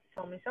gonna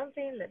tell me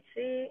something. Let's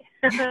see.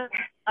 I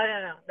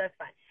don't know. That's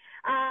fine.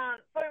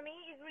 For me,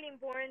 it's really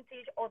important to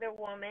teach other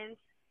women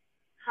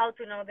how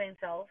to know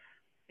themselves,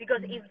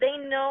 because if they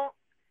know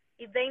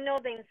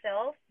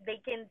themselves,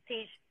 they can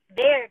teach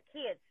their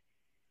kids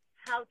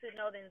how to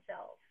know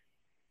themselves,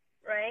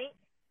 right?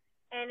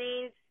 And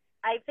it's,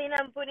 I think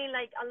I'm putting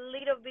like a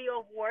little bit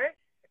of work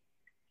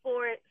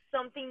for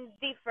something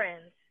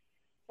different,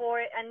 for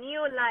a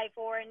new life,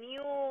 or a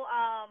new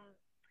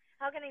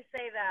how can I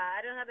say that?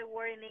 I don't have a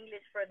word in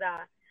English for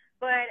that.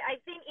 But I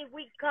think if Say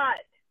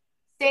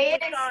we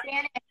it in cut,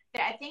 Spanish.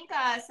 I think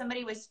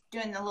somebody was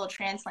doing the little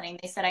translating.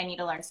 They said I need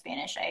to learn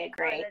Spanish. I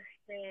agree. let's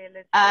see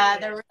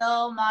it. The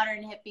real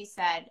modern hippie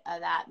said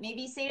that.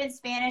 Maybe say it in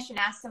Spanish and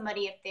ask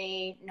somebody if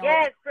they know what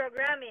Yes,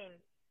 programming,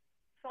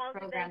 false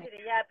programming.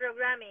 identity. Yeah,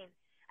 programming.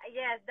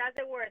 Yes, that's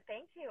the word.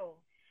 Thank you.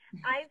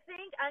 I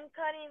think I'm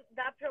cutting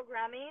that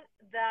programming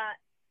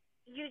that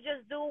you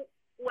just do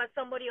what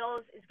somebody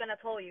else is gonna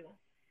tell you,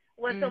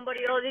 what Mm,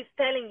 somebody else is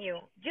telling you.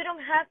 You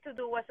don't have to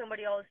do what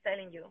somebody else is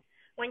telling you.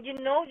 When you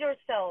know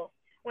yourself,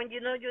 when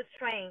you know your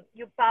strength,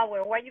 your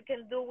power, what you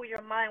can do with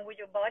your mind, with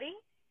your body,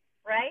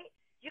 right?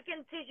 You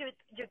can teach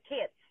your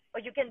kids, or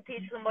you can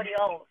teach somebody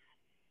else,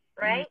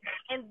 mm, right?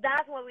 And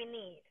that's what we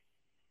need.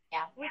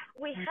 yeah.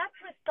 We have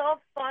to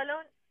stop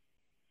following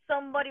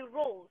somebody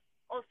rules,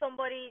 or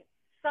somebody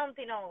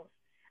something else.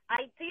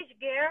 I teach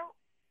girls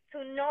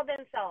to know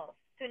themselves,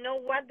 to know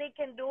what they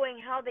can do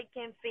and how they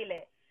can feel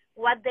it,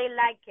 what they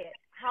like it,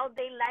 how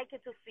they like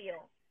it to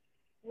feel,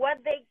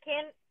 what they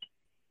can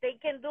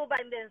do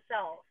by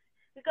themselves.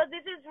 Because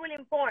this is really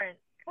important.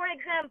 For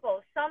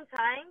example,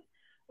 sometimes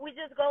we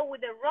just go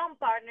with the wrong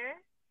partner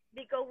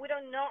because we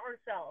don't know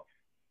ourselves.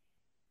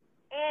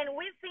 And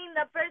we think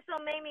the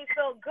person made me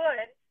feel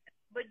good,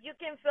 but you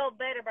can feel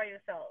better by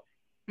yourself.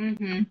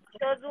 Mm-hmm.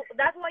 So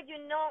that's why you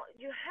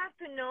have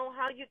to know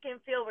how you can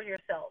feel with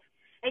yourself,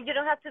 and you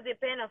don't have to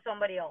depend on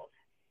somebody else.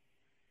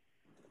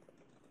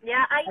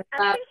 Yeah, I'm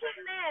teaching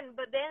men,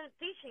 but then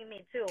teaching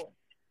me too. Yeah.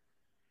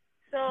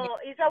 So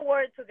it's a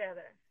word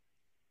together.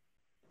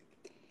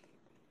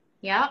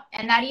 Yeah,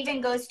 and that even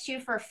goes too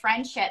for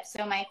friendship.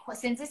 So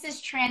since this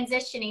is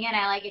transitioning in,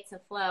 I like it to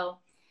flow.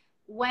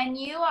 When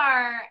you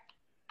are,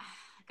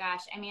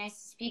 gosh, I mean, I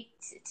speak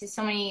to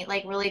so many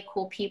like really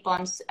cool people.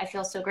 I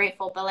feel so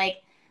grateful. But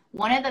like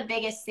one of the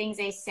biggest things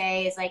they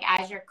say is like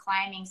as you're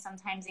climbing,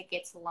 sometimes it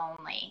gets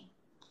lonely.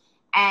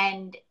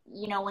 And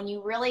when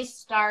you really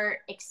start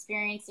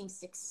experiencing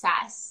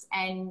success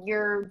and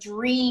your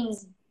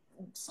dreams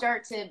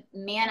start to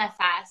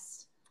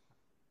manifest,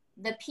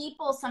 the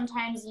people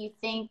sometimes you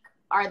think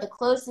are the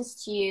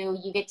closest to you,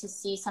 you get to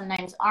see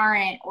sometimes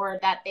aren't, or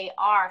that they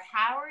are.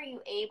 How are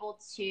you able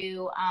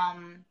to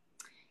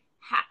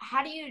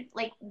how do you,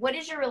 like, what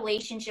is your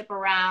relationship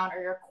around,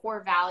 or your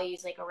core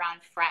values like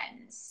around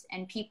friends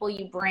and people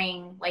you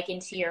bring like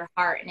into your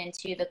heart and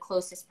into the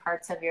closest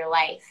parts of your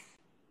life?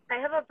 I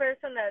have a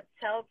person that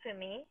tells to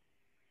me,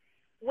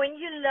 when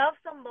you love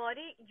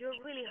somebody, you're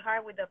really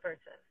hard with the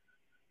person.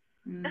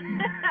 Mm.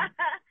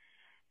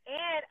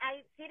 And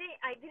I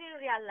didn't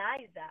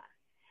realize that.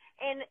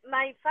 And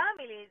my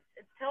family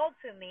told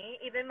to me,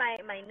 even my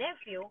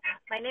nephew,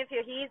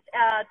 he's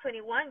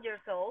 21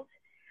 years old.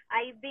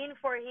 I've been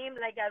for him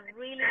like a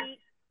really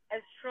a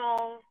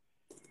strong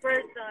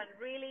person,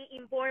 really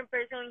important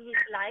person in his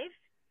life,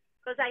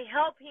 because I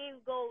helped him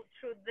go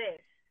through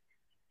this.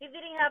 He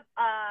didn't have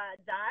a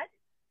dad,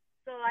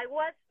 so I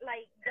was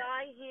like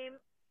try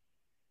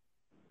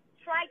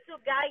to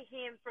guide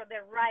him for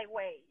the right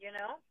way. And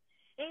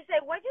he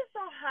said, "Why you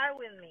so hard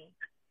with me?"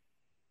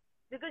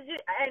 Because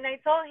and I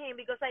told him,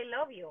 because I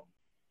love you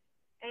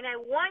and I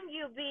want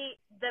you to be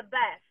the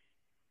best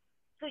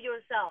to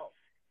yourself.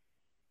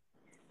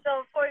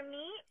 So for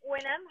me,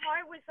 when I'm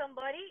hard with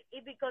somebody,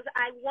 it's because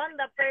I want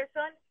the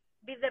person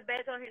be the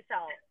best on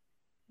himself,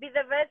 be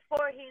the best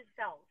for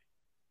himself.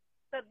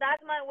 So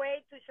that's my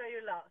way to show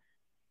you love.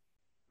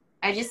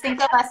 I just think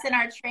of us in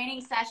our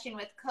training session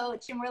with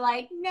coach, and we're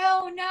like,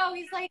 no, no.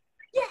 He's like,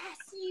 yes,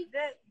 you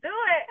Do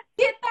it.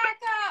 get back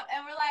up.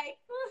 And we're like,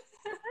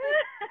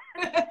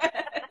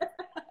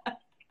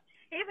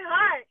 He's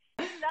hard.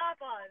 He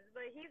loves us,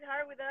 but he's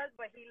hard with us,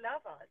 but he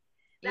loves us.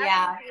 That's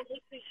yeah, what we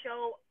need to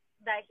show,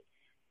 that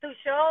to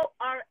show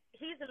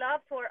his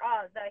love for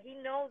us, that he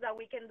knows that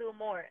we can do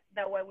more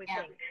than what we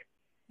yeah, think.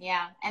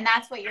 yeah. And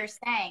that's what you're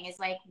saying is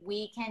like,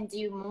 we can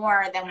do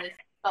more than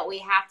but we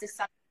have to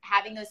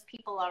having those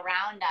people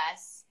around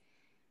us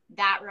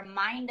that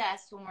remind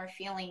us when we're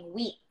feeling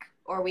weak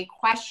or we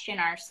question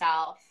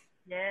ourselves.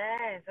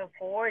 Yes, of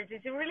course.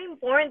 It's really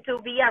important to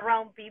be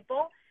around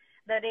people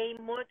that they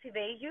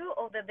motivate you,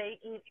 or that they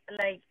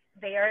like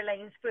they are like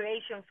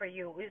inspiration for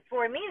you.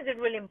 For me, it's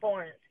really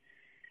important.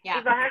 Yeah.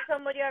 If I have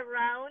somebody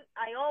around,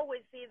 I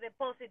always see the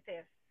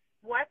positive.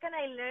 What can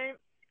I learn?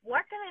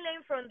 What can I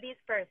learn from this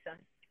person,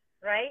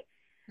 right?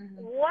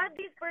 What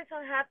this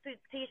person have to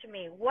teach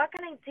me? What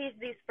can I teach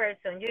this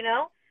person? You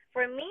know,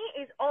 for me,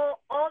 it's all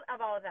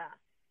about that.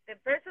 The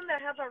person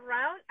that I have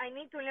around, I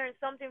need to learn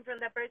something from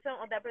that person,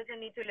 or that person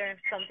needs to learn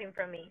something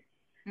from me.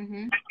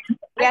 You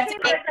have to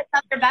make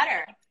yourself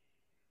better.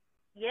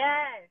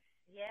 Yes,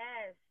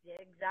 yes,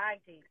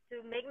 exactly.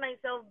 To make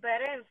myself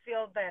better and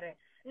feel better.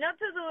 Not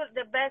to do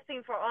the best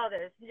thing for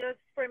others, just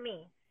for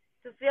me.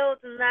 To feel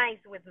nice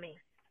with me.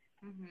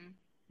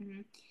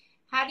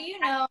 How do you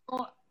know?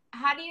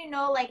 How do you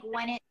know, like,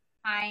 when it's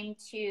time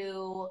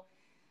to?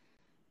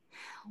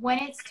 When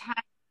it's time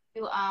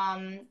to?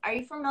 Are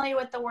you familiar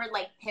with the word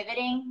like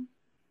pivoting?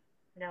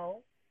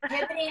 No.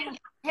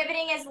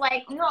 Pivoting is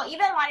like, no,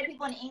 even a lot of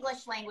people in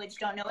English language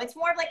don't know. It's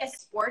more of like a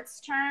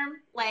sports term,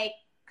 like,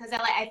 because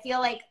I feel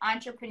like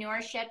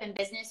entrepreneurship and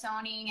business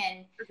owning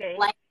and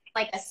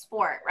like a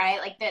sport, right?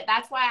 Like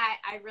that's why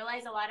I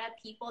realize a lot of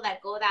people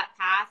that go that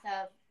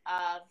path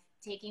of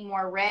taking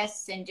more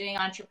risks and doing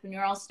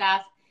entrepreneurial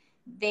stuff,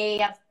 they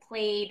have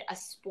played a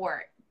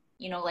sport,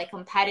 you know, like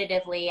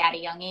competitively at a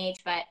young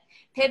age. But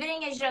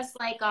pivoting is just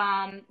like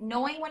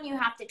knowing when you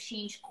have to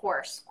change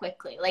course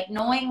quickly, like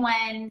knowing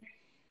when.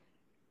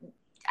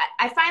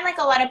 I find like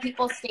a lot of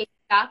people stay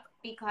stuck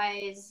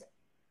because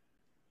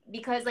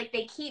like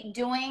they keep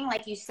doing,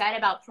 like you said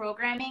about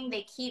programming,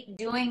 they keep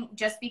doing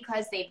just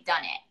because they've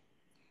done it.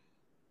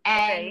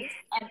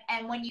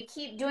 And when you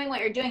keep doing what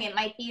you're doing, it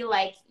might be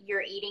like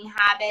your eating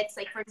habits.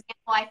 Like, for example,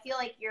 I feel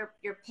like your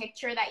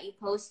picture that you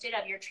posted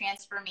of your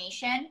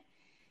transformation,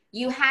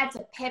 you had to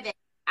pivot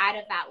out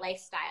of that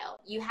lifestyle.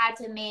 You had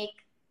to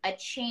make a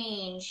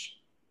change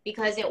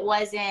because it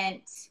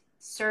wasn't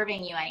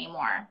serving you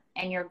anymore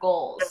and your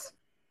goals.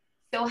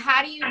 So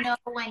how do you know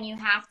when you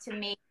have to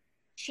make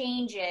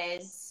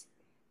changes?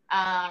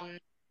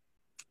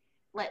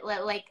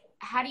 Like,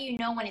 how do you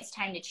know when it's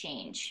time to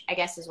change, I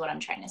guess is what I'm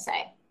trying to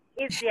say.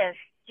 It's yes.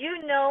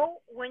 You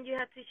know when you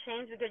have to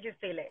change because you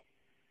feel it.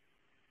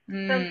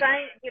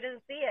 Sometimes you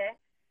don't see it,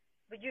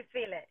 but you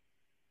feel it,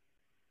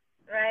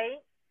 right?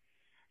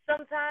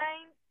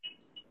 Sometimes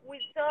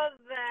we saw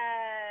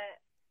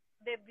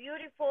the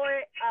beautiful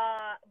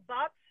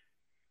box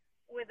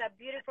with a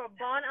beautiful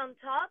bun on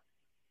top,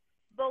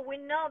 but we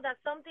know that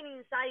something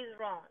inside is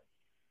wrong.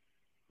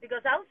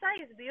 Because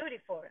outside is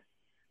beautiful,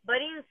 but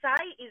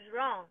inside is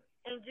wrong.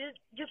 And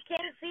you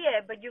can't see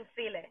it, but you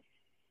feel it.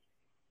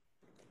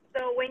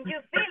 So when you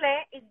feel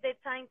it, it's the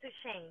time to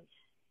change.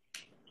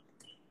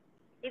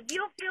 If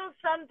you feel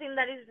something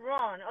that is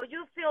wrong, or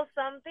you feel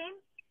something,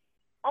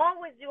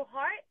 always your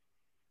heart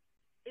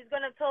is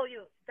going to tell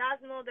you,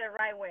 that's not the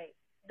right way.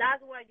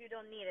 That's why you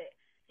don't need it.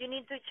 You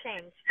need to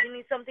change. You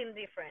need something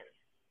different,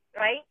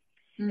 right?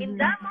 In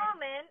that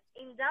moment,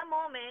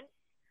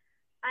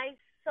 I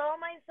saw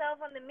myself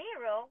on the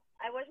mirror.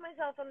 I watch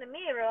myself on the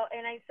mirror,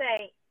 and I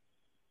say,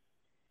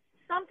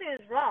 something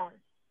is wrong.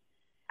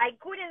 I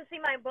couldn't see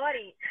my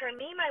body. For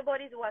me, my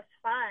body was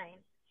fine,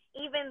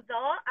 even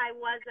though I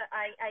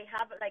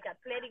have like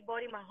athletic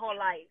body my whole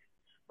life.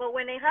 But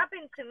when it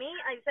happened to me,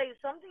 I say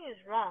something is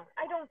wrong.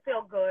 I don't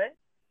feel good.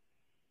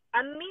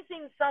 I'm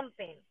missing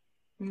something.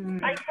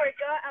 I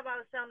forgot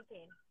about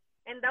something,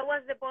 and that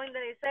was the point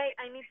that I say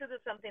I need to do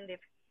something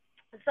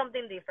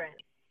different.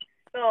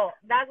 So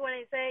that's when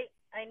I say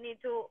I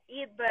need to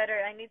eat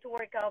better. I need to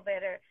work out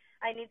better.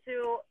 And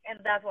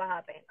that's what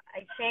happened.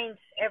 I changed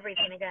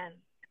everything again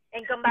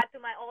and come back to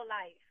my old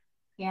life.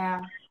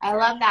 Yeah, I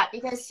love that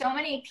because so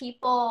many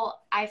people,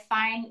 I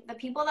find the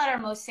people that are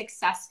most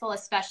successful,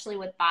 especially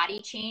with body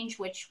change,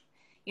 which,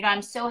 you know,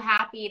 I'm so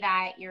happy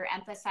that you're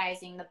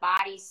emphasizing the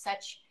body's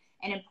such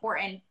an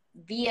important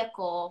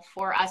vehicle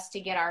for us to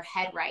get our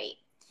head right.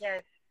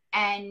 Yes.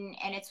 And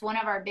it's one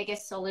of our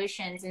biggest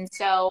solutions. And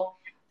so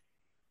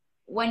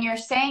when you're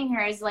saying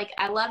here is like,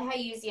 I love how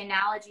you use the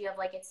analogy of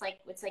like it's like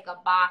a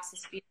box,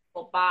 this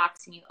beautiful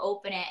box, and you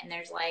open it and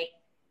there's like,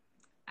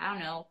 I don't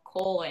know,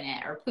 coal in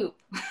it or poop.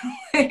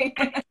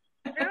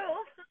 True.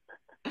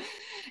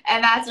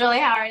 And that's really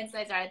how our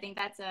insides are. I think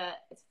that's a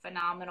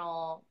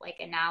phenomenal like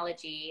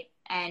analogy.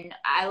 And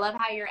I love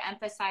how you're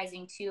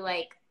emphasizing too,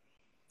 like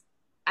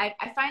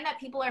I find that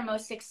people are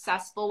most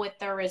successful with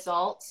their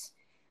results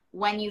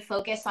when you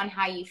focus on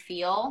how you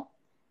feel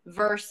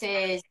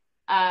versus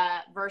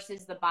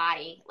the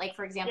body. Like,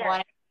 for example, a lot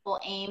of people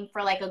aim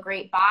for like a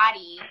great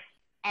body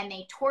and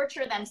they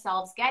torture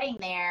themselves getting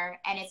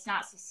there and it's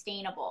not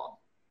sustainable.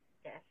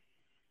 Yes.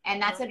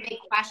 And that's a big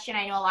question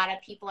I know a lot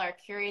of people are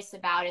curious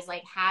about is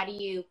like, how do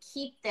you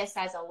keep this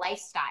as a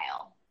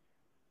lifestyle?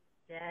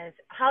 Yes.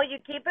 How you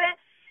keep it?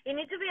 It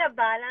needs to be a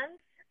balance.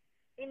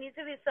 It needs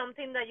to be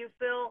something that you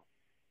feel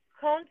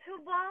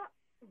comfortable,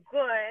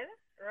 good,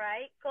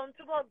 right?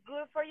 Comfortable,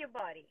 good for your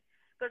body.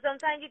 Because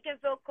sometimes you can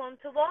feel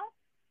comfortable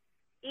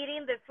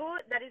eating the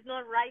food that is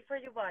not right for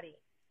your body.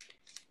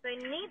 So it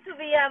needs to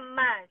be a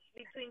match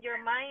between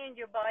your mind and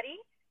your body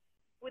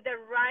with the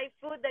right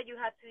food that you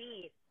have to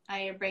eat.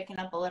 You're breaking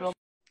up a little.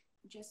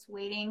 Just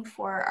waiting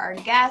for our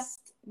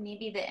guest.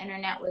 Maybe the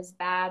internet was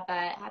bad,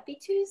 but happy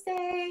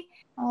Tuesday.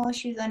 Oh,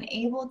 she's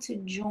unable to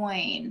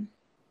join.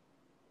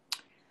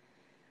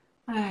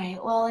 All right,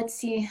 well, let's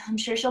see. I'm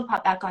sure she'll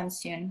pop back on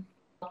soon.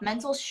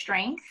 Mental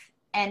strength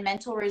and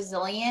mental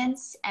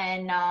resilience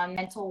and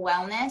mental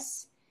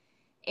wellness.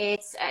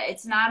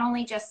 It's not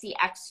only just the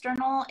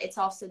external, it's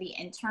also the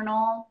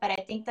internal. But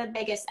I think the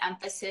biggest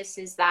emphasis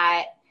is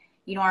that,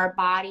 you know, our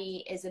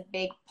body is a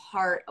big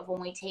part of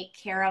when we take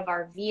care of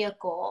our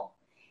vehicle.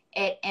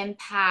 It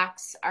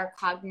impacts our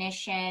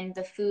cognition.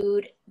 The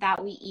food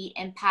that we eat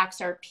impacts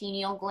our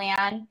pineal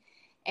gland.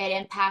 It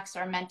impacts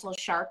our mental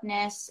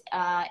sharpness.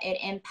 It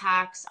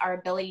impacts our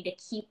ability to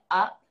keep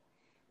up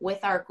with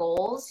our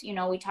goals. You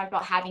know, we talked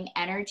about having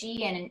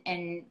energy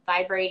and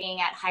vibrating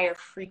at higher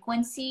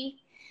frequency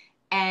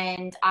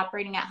and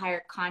operating at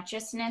higher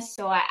consciousness.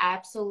 So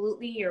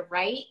absolutely, you're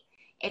right.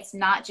 It's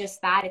not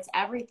just that, it's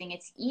everything.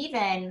 It's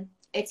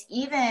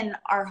even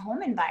our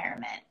home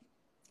environment.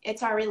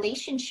 It's our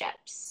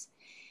relationships.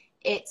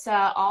 It's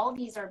all of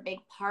these are big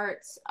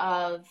parts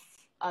of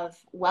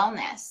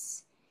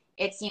wellness.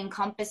 It's the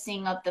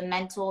encompassing of the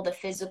mental, the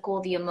physical,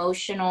 the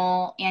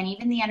emotional, and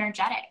even the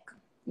energetic.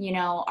 You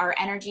know, our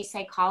energy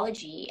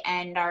psychology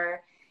and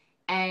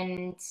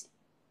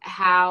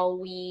how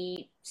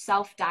we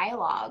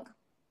self-dialogue,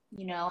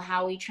 you know,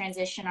 how we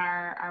transition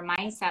our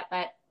mindset.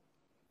 But,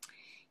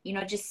 you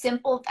know, just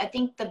simple, I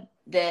think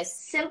the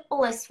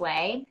simplest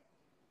way,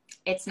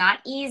 it's not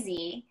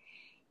easy,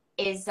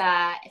 is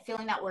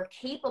feeling that we're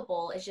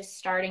capable is just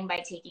starting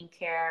by taking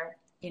care,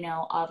 you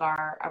know, of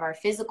our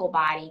physical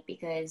body,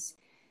 because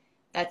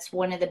that's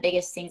one of the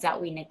biggest things that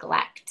we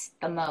neglect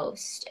the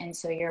most. And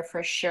so you're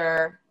for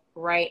sure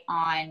right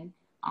on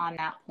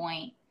that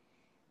point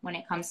when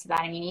it comes to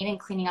that. I mean, even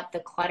cleaning up the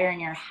clutter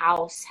in your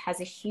house has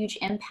a huge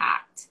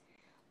impact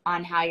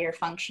on how you're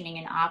functioning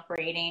and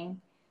operating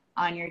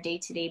on your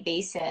day-to-day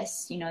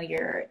basis. You know,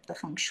 the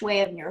feng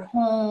shui of your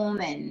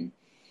home and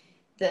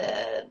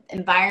the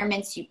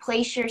environments you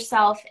place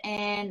yourself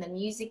in, the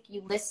music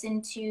you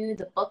listen to,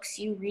 the books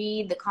you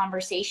read, the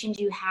conversations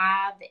you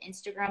have, the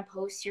Instagram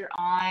posts you're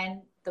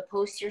on, the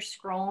posts you're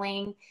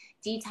scrolling,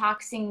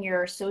 detoxing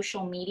your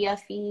social media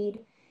feed.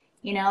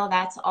 You know,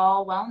 that's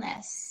all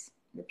wellness.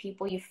 The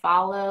people you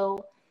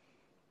follow.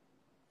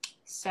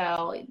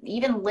 So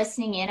even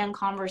listening in on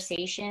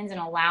conversations and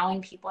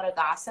allowing people to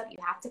gossip, you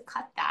have to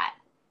cut that.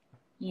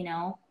 You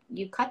know,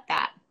 you cut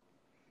that.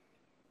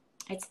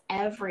 It's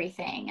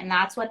everything. And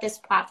that's what this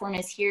platform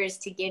is here, is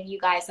to give you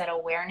guys that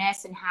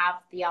awareness and have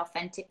the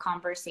authentic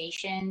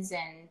conversations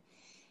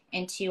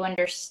and to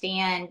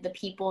understand the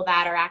people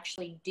that are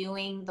actually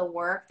doing the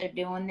work. They're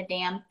doing the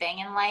damn thing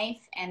in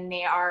life and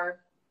they are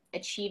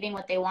achieving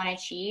what they want to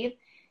achieve.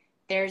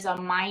 There's a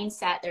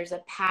mindset, there's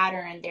a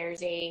pattern,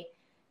 there's a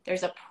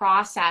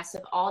process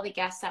of all the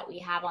guests that we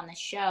have on the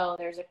show.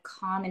 There's a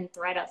common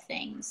thread of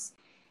things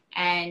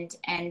and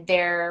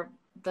their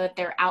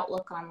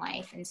outlook on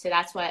life. And so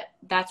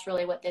that's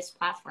really what this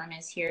platform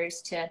is here,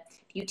 is to,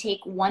 you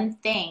take one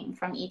thing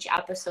from each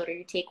episode, or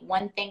you take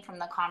one thing from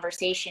the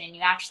conversation and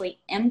you actually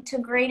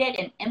integrate it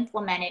and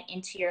implement it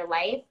into your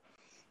life,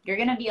 you're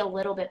going to be a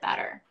little bit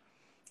better.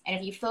 And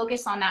if you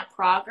focus on that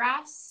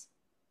progress,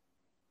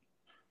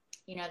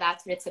 you know,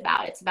 that's what it's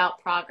about. It's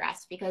about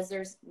progress, because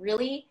there's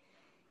really,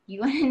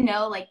 you want to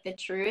know like the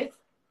truth,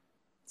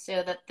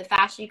 so that the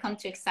faster you come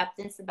to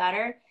acceptance, the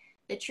better.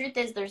 The truth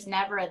is there's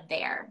never a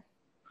there.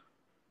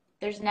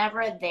 There's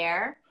never a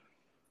there.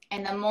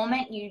 And the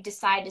moment you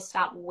decide to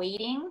stop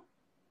waiting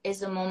is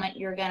the moment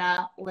you're going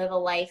to live a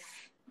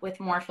life with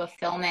more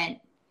fulfillment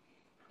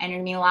and you're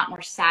going to be a lot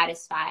more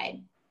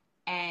satisfied.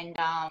 And,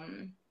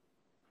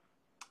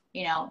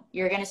 you know,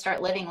 you're going to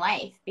start living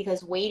life,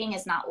 because waiting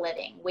is not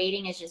living.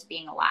 Waiting is just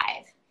being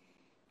alive.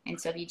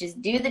 And so if you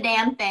just do the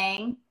damn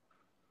thing,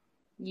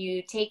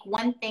 you take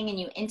one thing and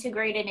you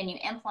integrate it and you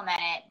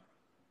implement it,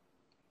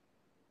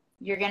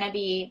 you're going to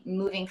be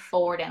moving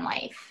forward in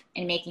life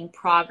and making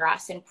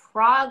progress. And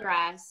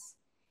progress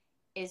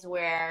is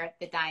where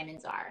the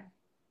diamonds are.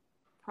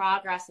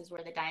 Progress is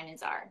where the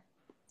diamonds are.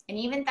 And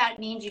even that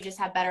means you just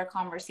have better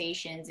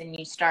conversations and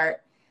you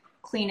start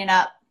cleaning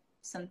up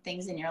some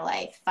things in your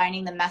life,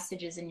 finding the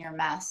messages in your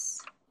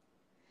mess.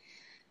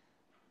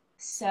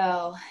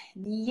 So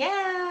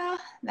yeah,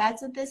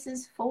 that's what this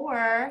is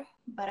for.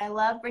 But I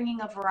love bringing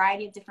a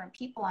variety of different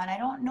people on. I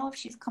don't know if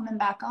she's coming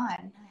back on.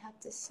 I have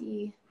to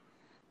see.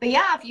 But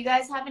yeah, if you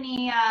guys have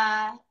any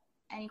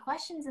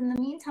questions in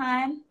the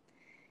meantime,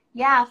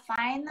 yeah,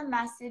 find the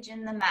message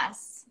in the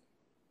mess.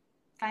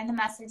 Find the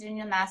message in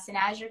your mess. And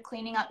as you're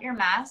cleaning up your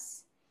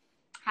mess,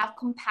 have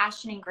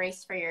compassion and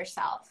grace for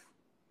yourself.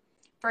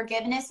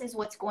 Forgiveness is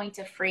what's going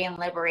to free and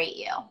liberate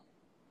you.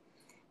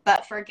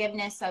 But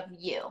forgiveness of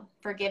you,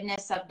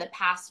 forgiveness of the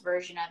past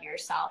version of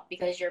yourself,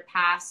 because your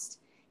past,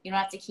 you don't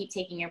have to keep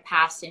taking your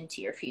past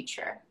into your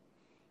future.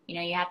 You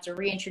know, you have to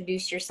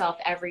reintroduce yourself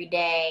every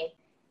day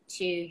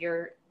to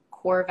your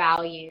core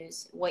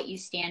values, what you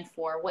stand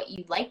for, what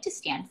you like to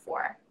stand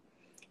for.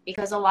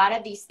 because a lot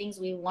of these things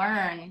we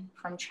learn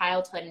from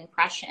childhood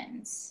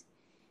impressions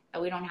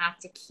that we don't have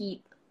to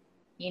keep,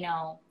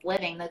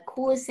 living. The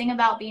coolest thing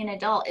about being an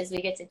adult is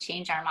we get to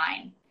change our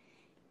mind.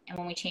 And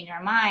when we change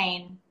our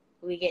mind,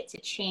 we get to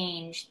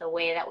change the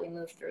way that we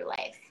move through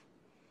life.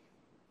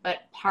 But a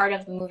big part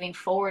of moving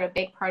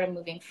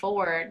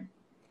forward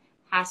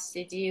has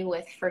to do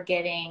with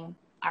forgetting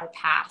our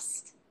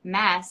past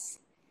mess.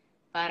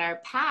 But our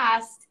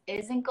past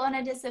isn't going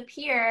to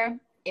disappear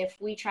if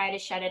we try to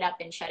shut it up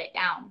and shut it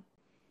down.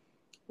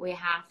 We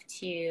have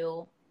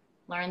to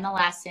learn the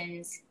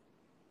lessons,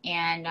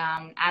 and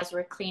as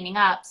we're cleaning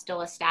up,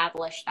 still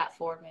establish that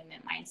forward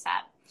movement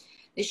mindset.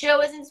 The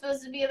show isn't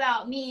supposed to be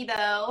about me,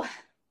 though.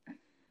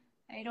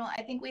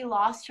 I think we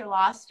lost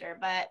her,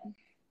 but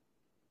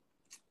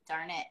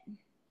darn it.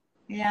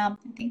 Yeah,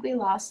 I think we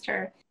lost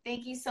her.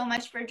 Thank you so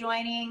much for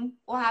joining.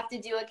 We'll have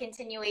to do a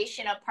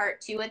continuation of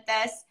part 2 with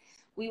this.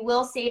 We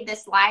will save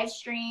this live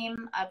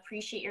stream.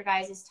 Appreciate your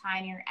guys'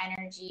 time, your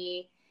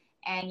energy,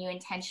 and you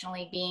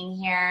intentionally being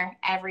here.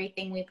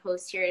 Everything we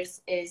post here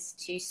is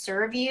to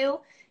serve you.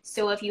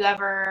 So if you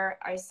ever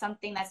are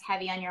something that's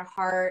heavy on your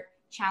heart,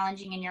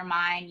 challenging in your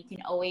mind, you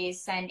can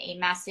always send a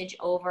message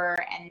over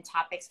and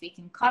topics we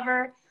can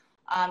cover.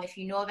 If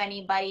you know of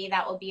anybody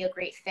that will be a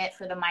great fit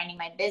for the Minding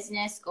My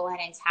Business, go ahead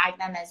and tag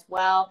them as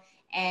well.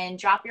 And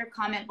drop your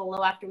comment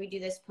below after we do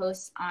this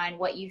post on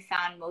what you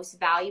found most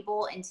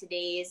valuable in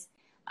today's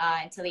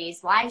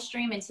live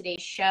stream and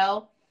today's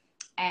show.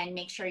 And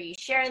make sure you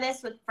share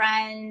this with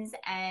friends.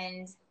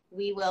 And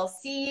we will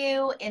see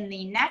you in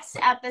the next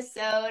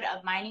episode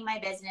of Minding My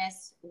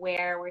Business,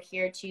 where we're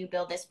here to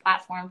build this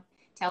platform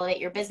to elevate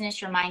your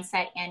business, your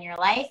mindset, and your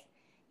life.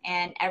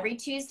 And every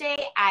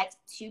Tuesday at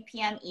 2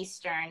 p.m.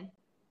 Eastern,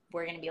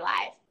 we're going to be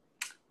live.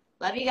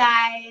 Love you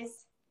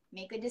guys.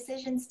 Make good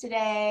decisions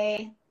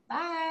today.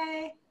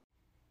 Bye.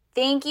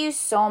 Thank you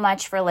so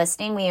much for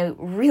listening. We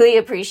really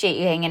appreciate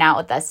you hanging out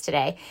with us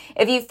today.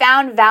 If you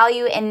found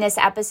value in this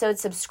episode,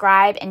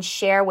 subscribe and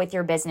share with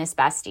your business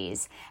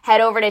besties.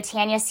 Head over to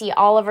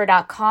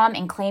TanyaCOliver.com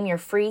and claim your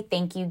free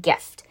thank you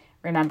gift.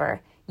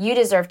 Remember, you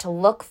deserve to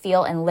look,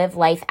 feel, and live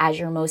life as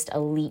your most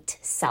elite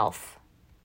self.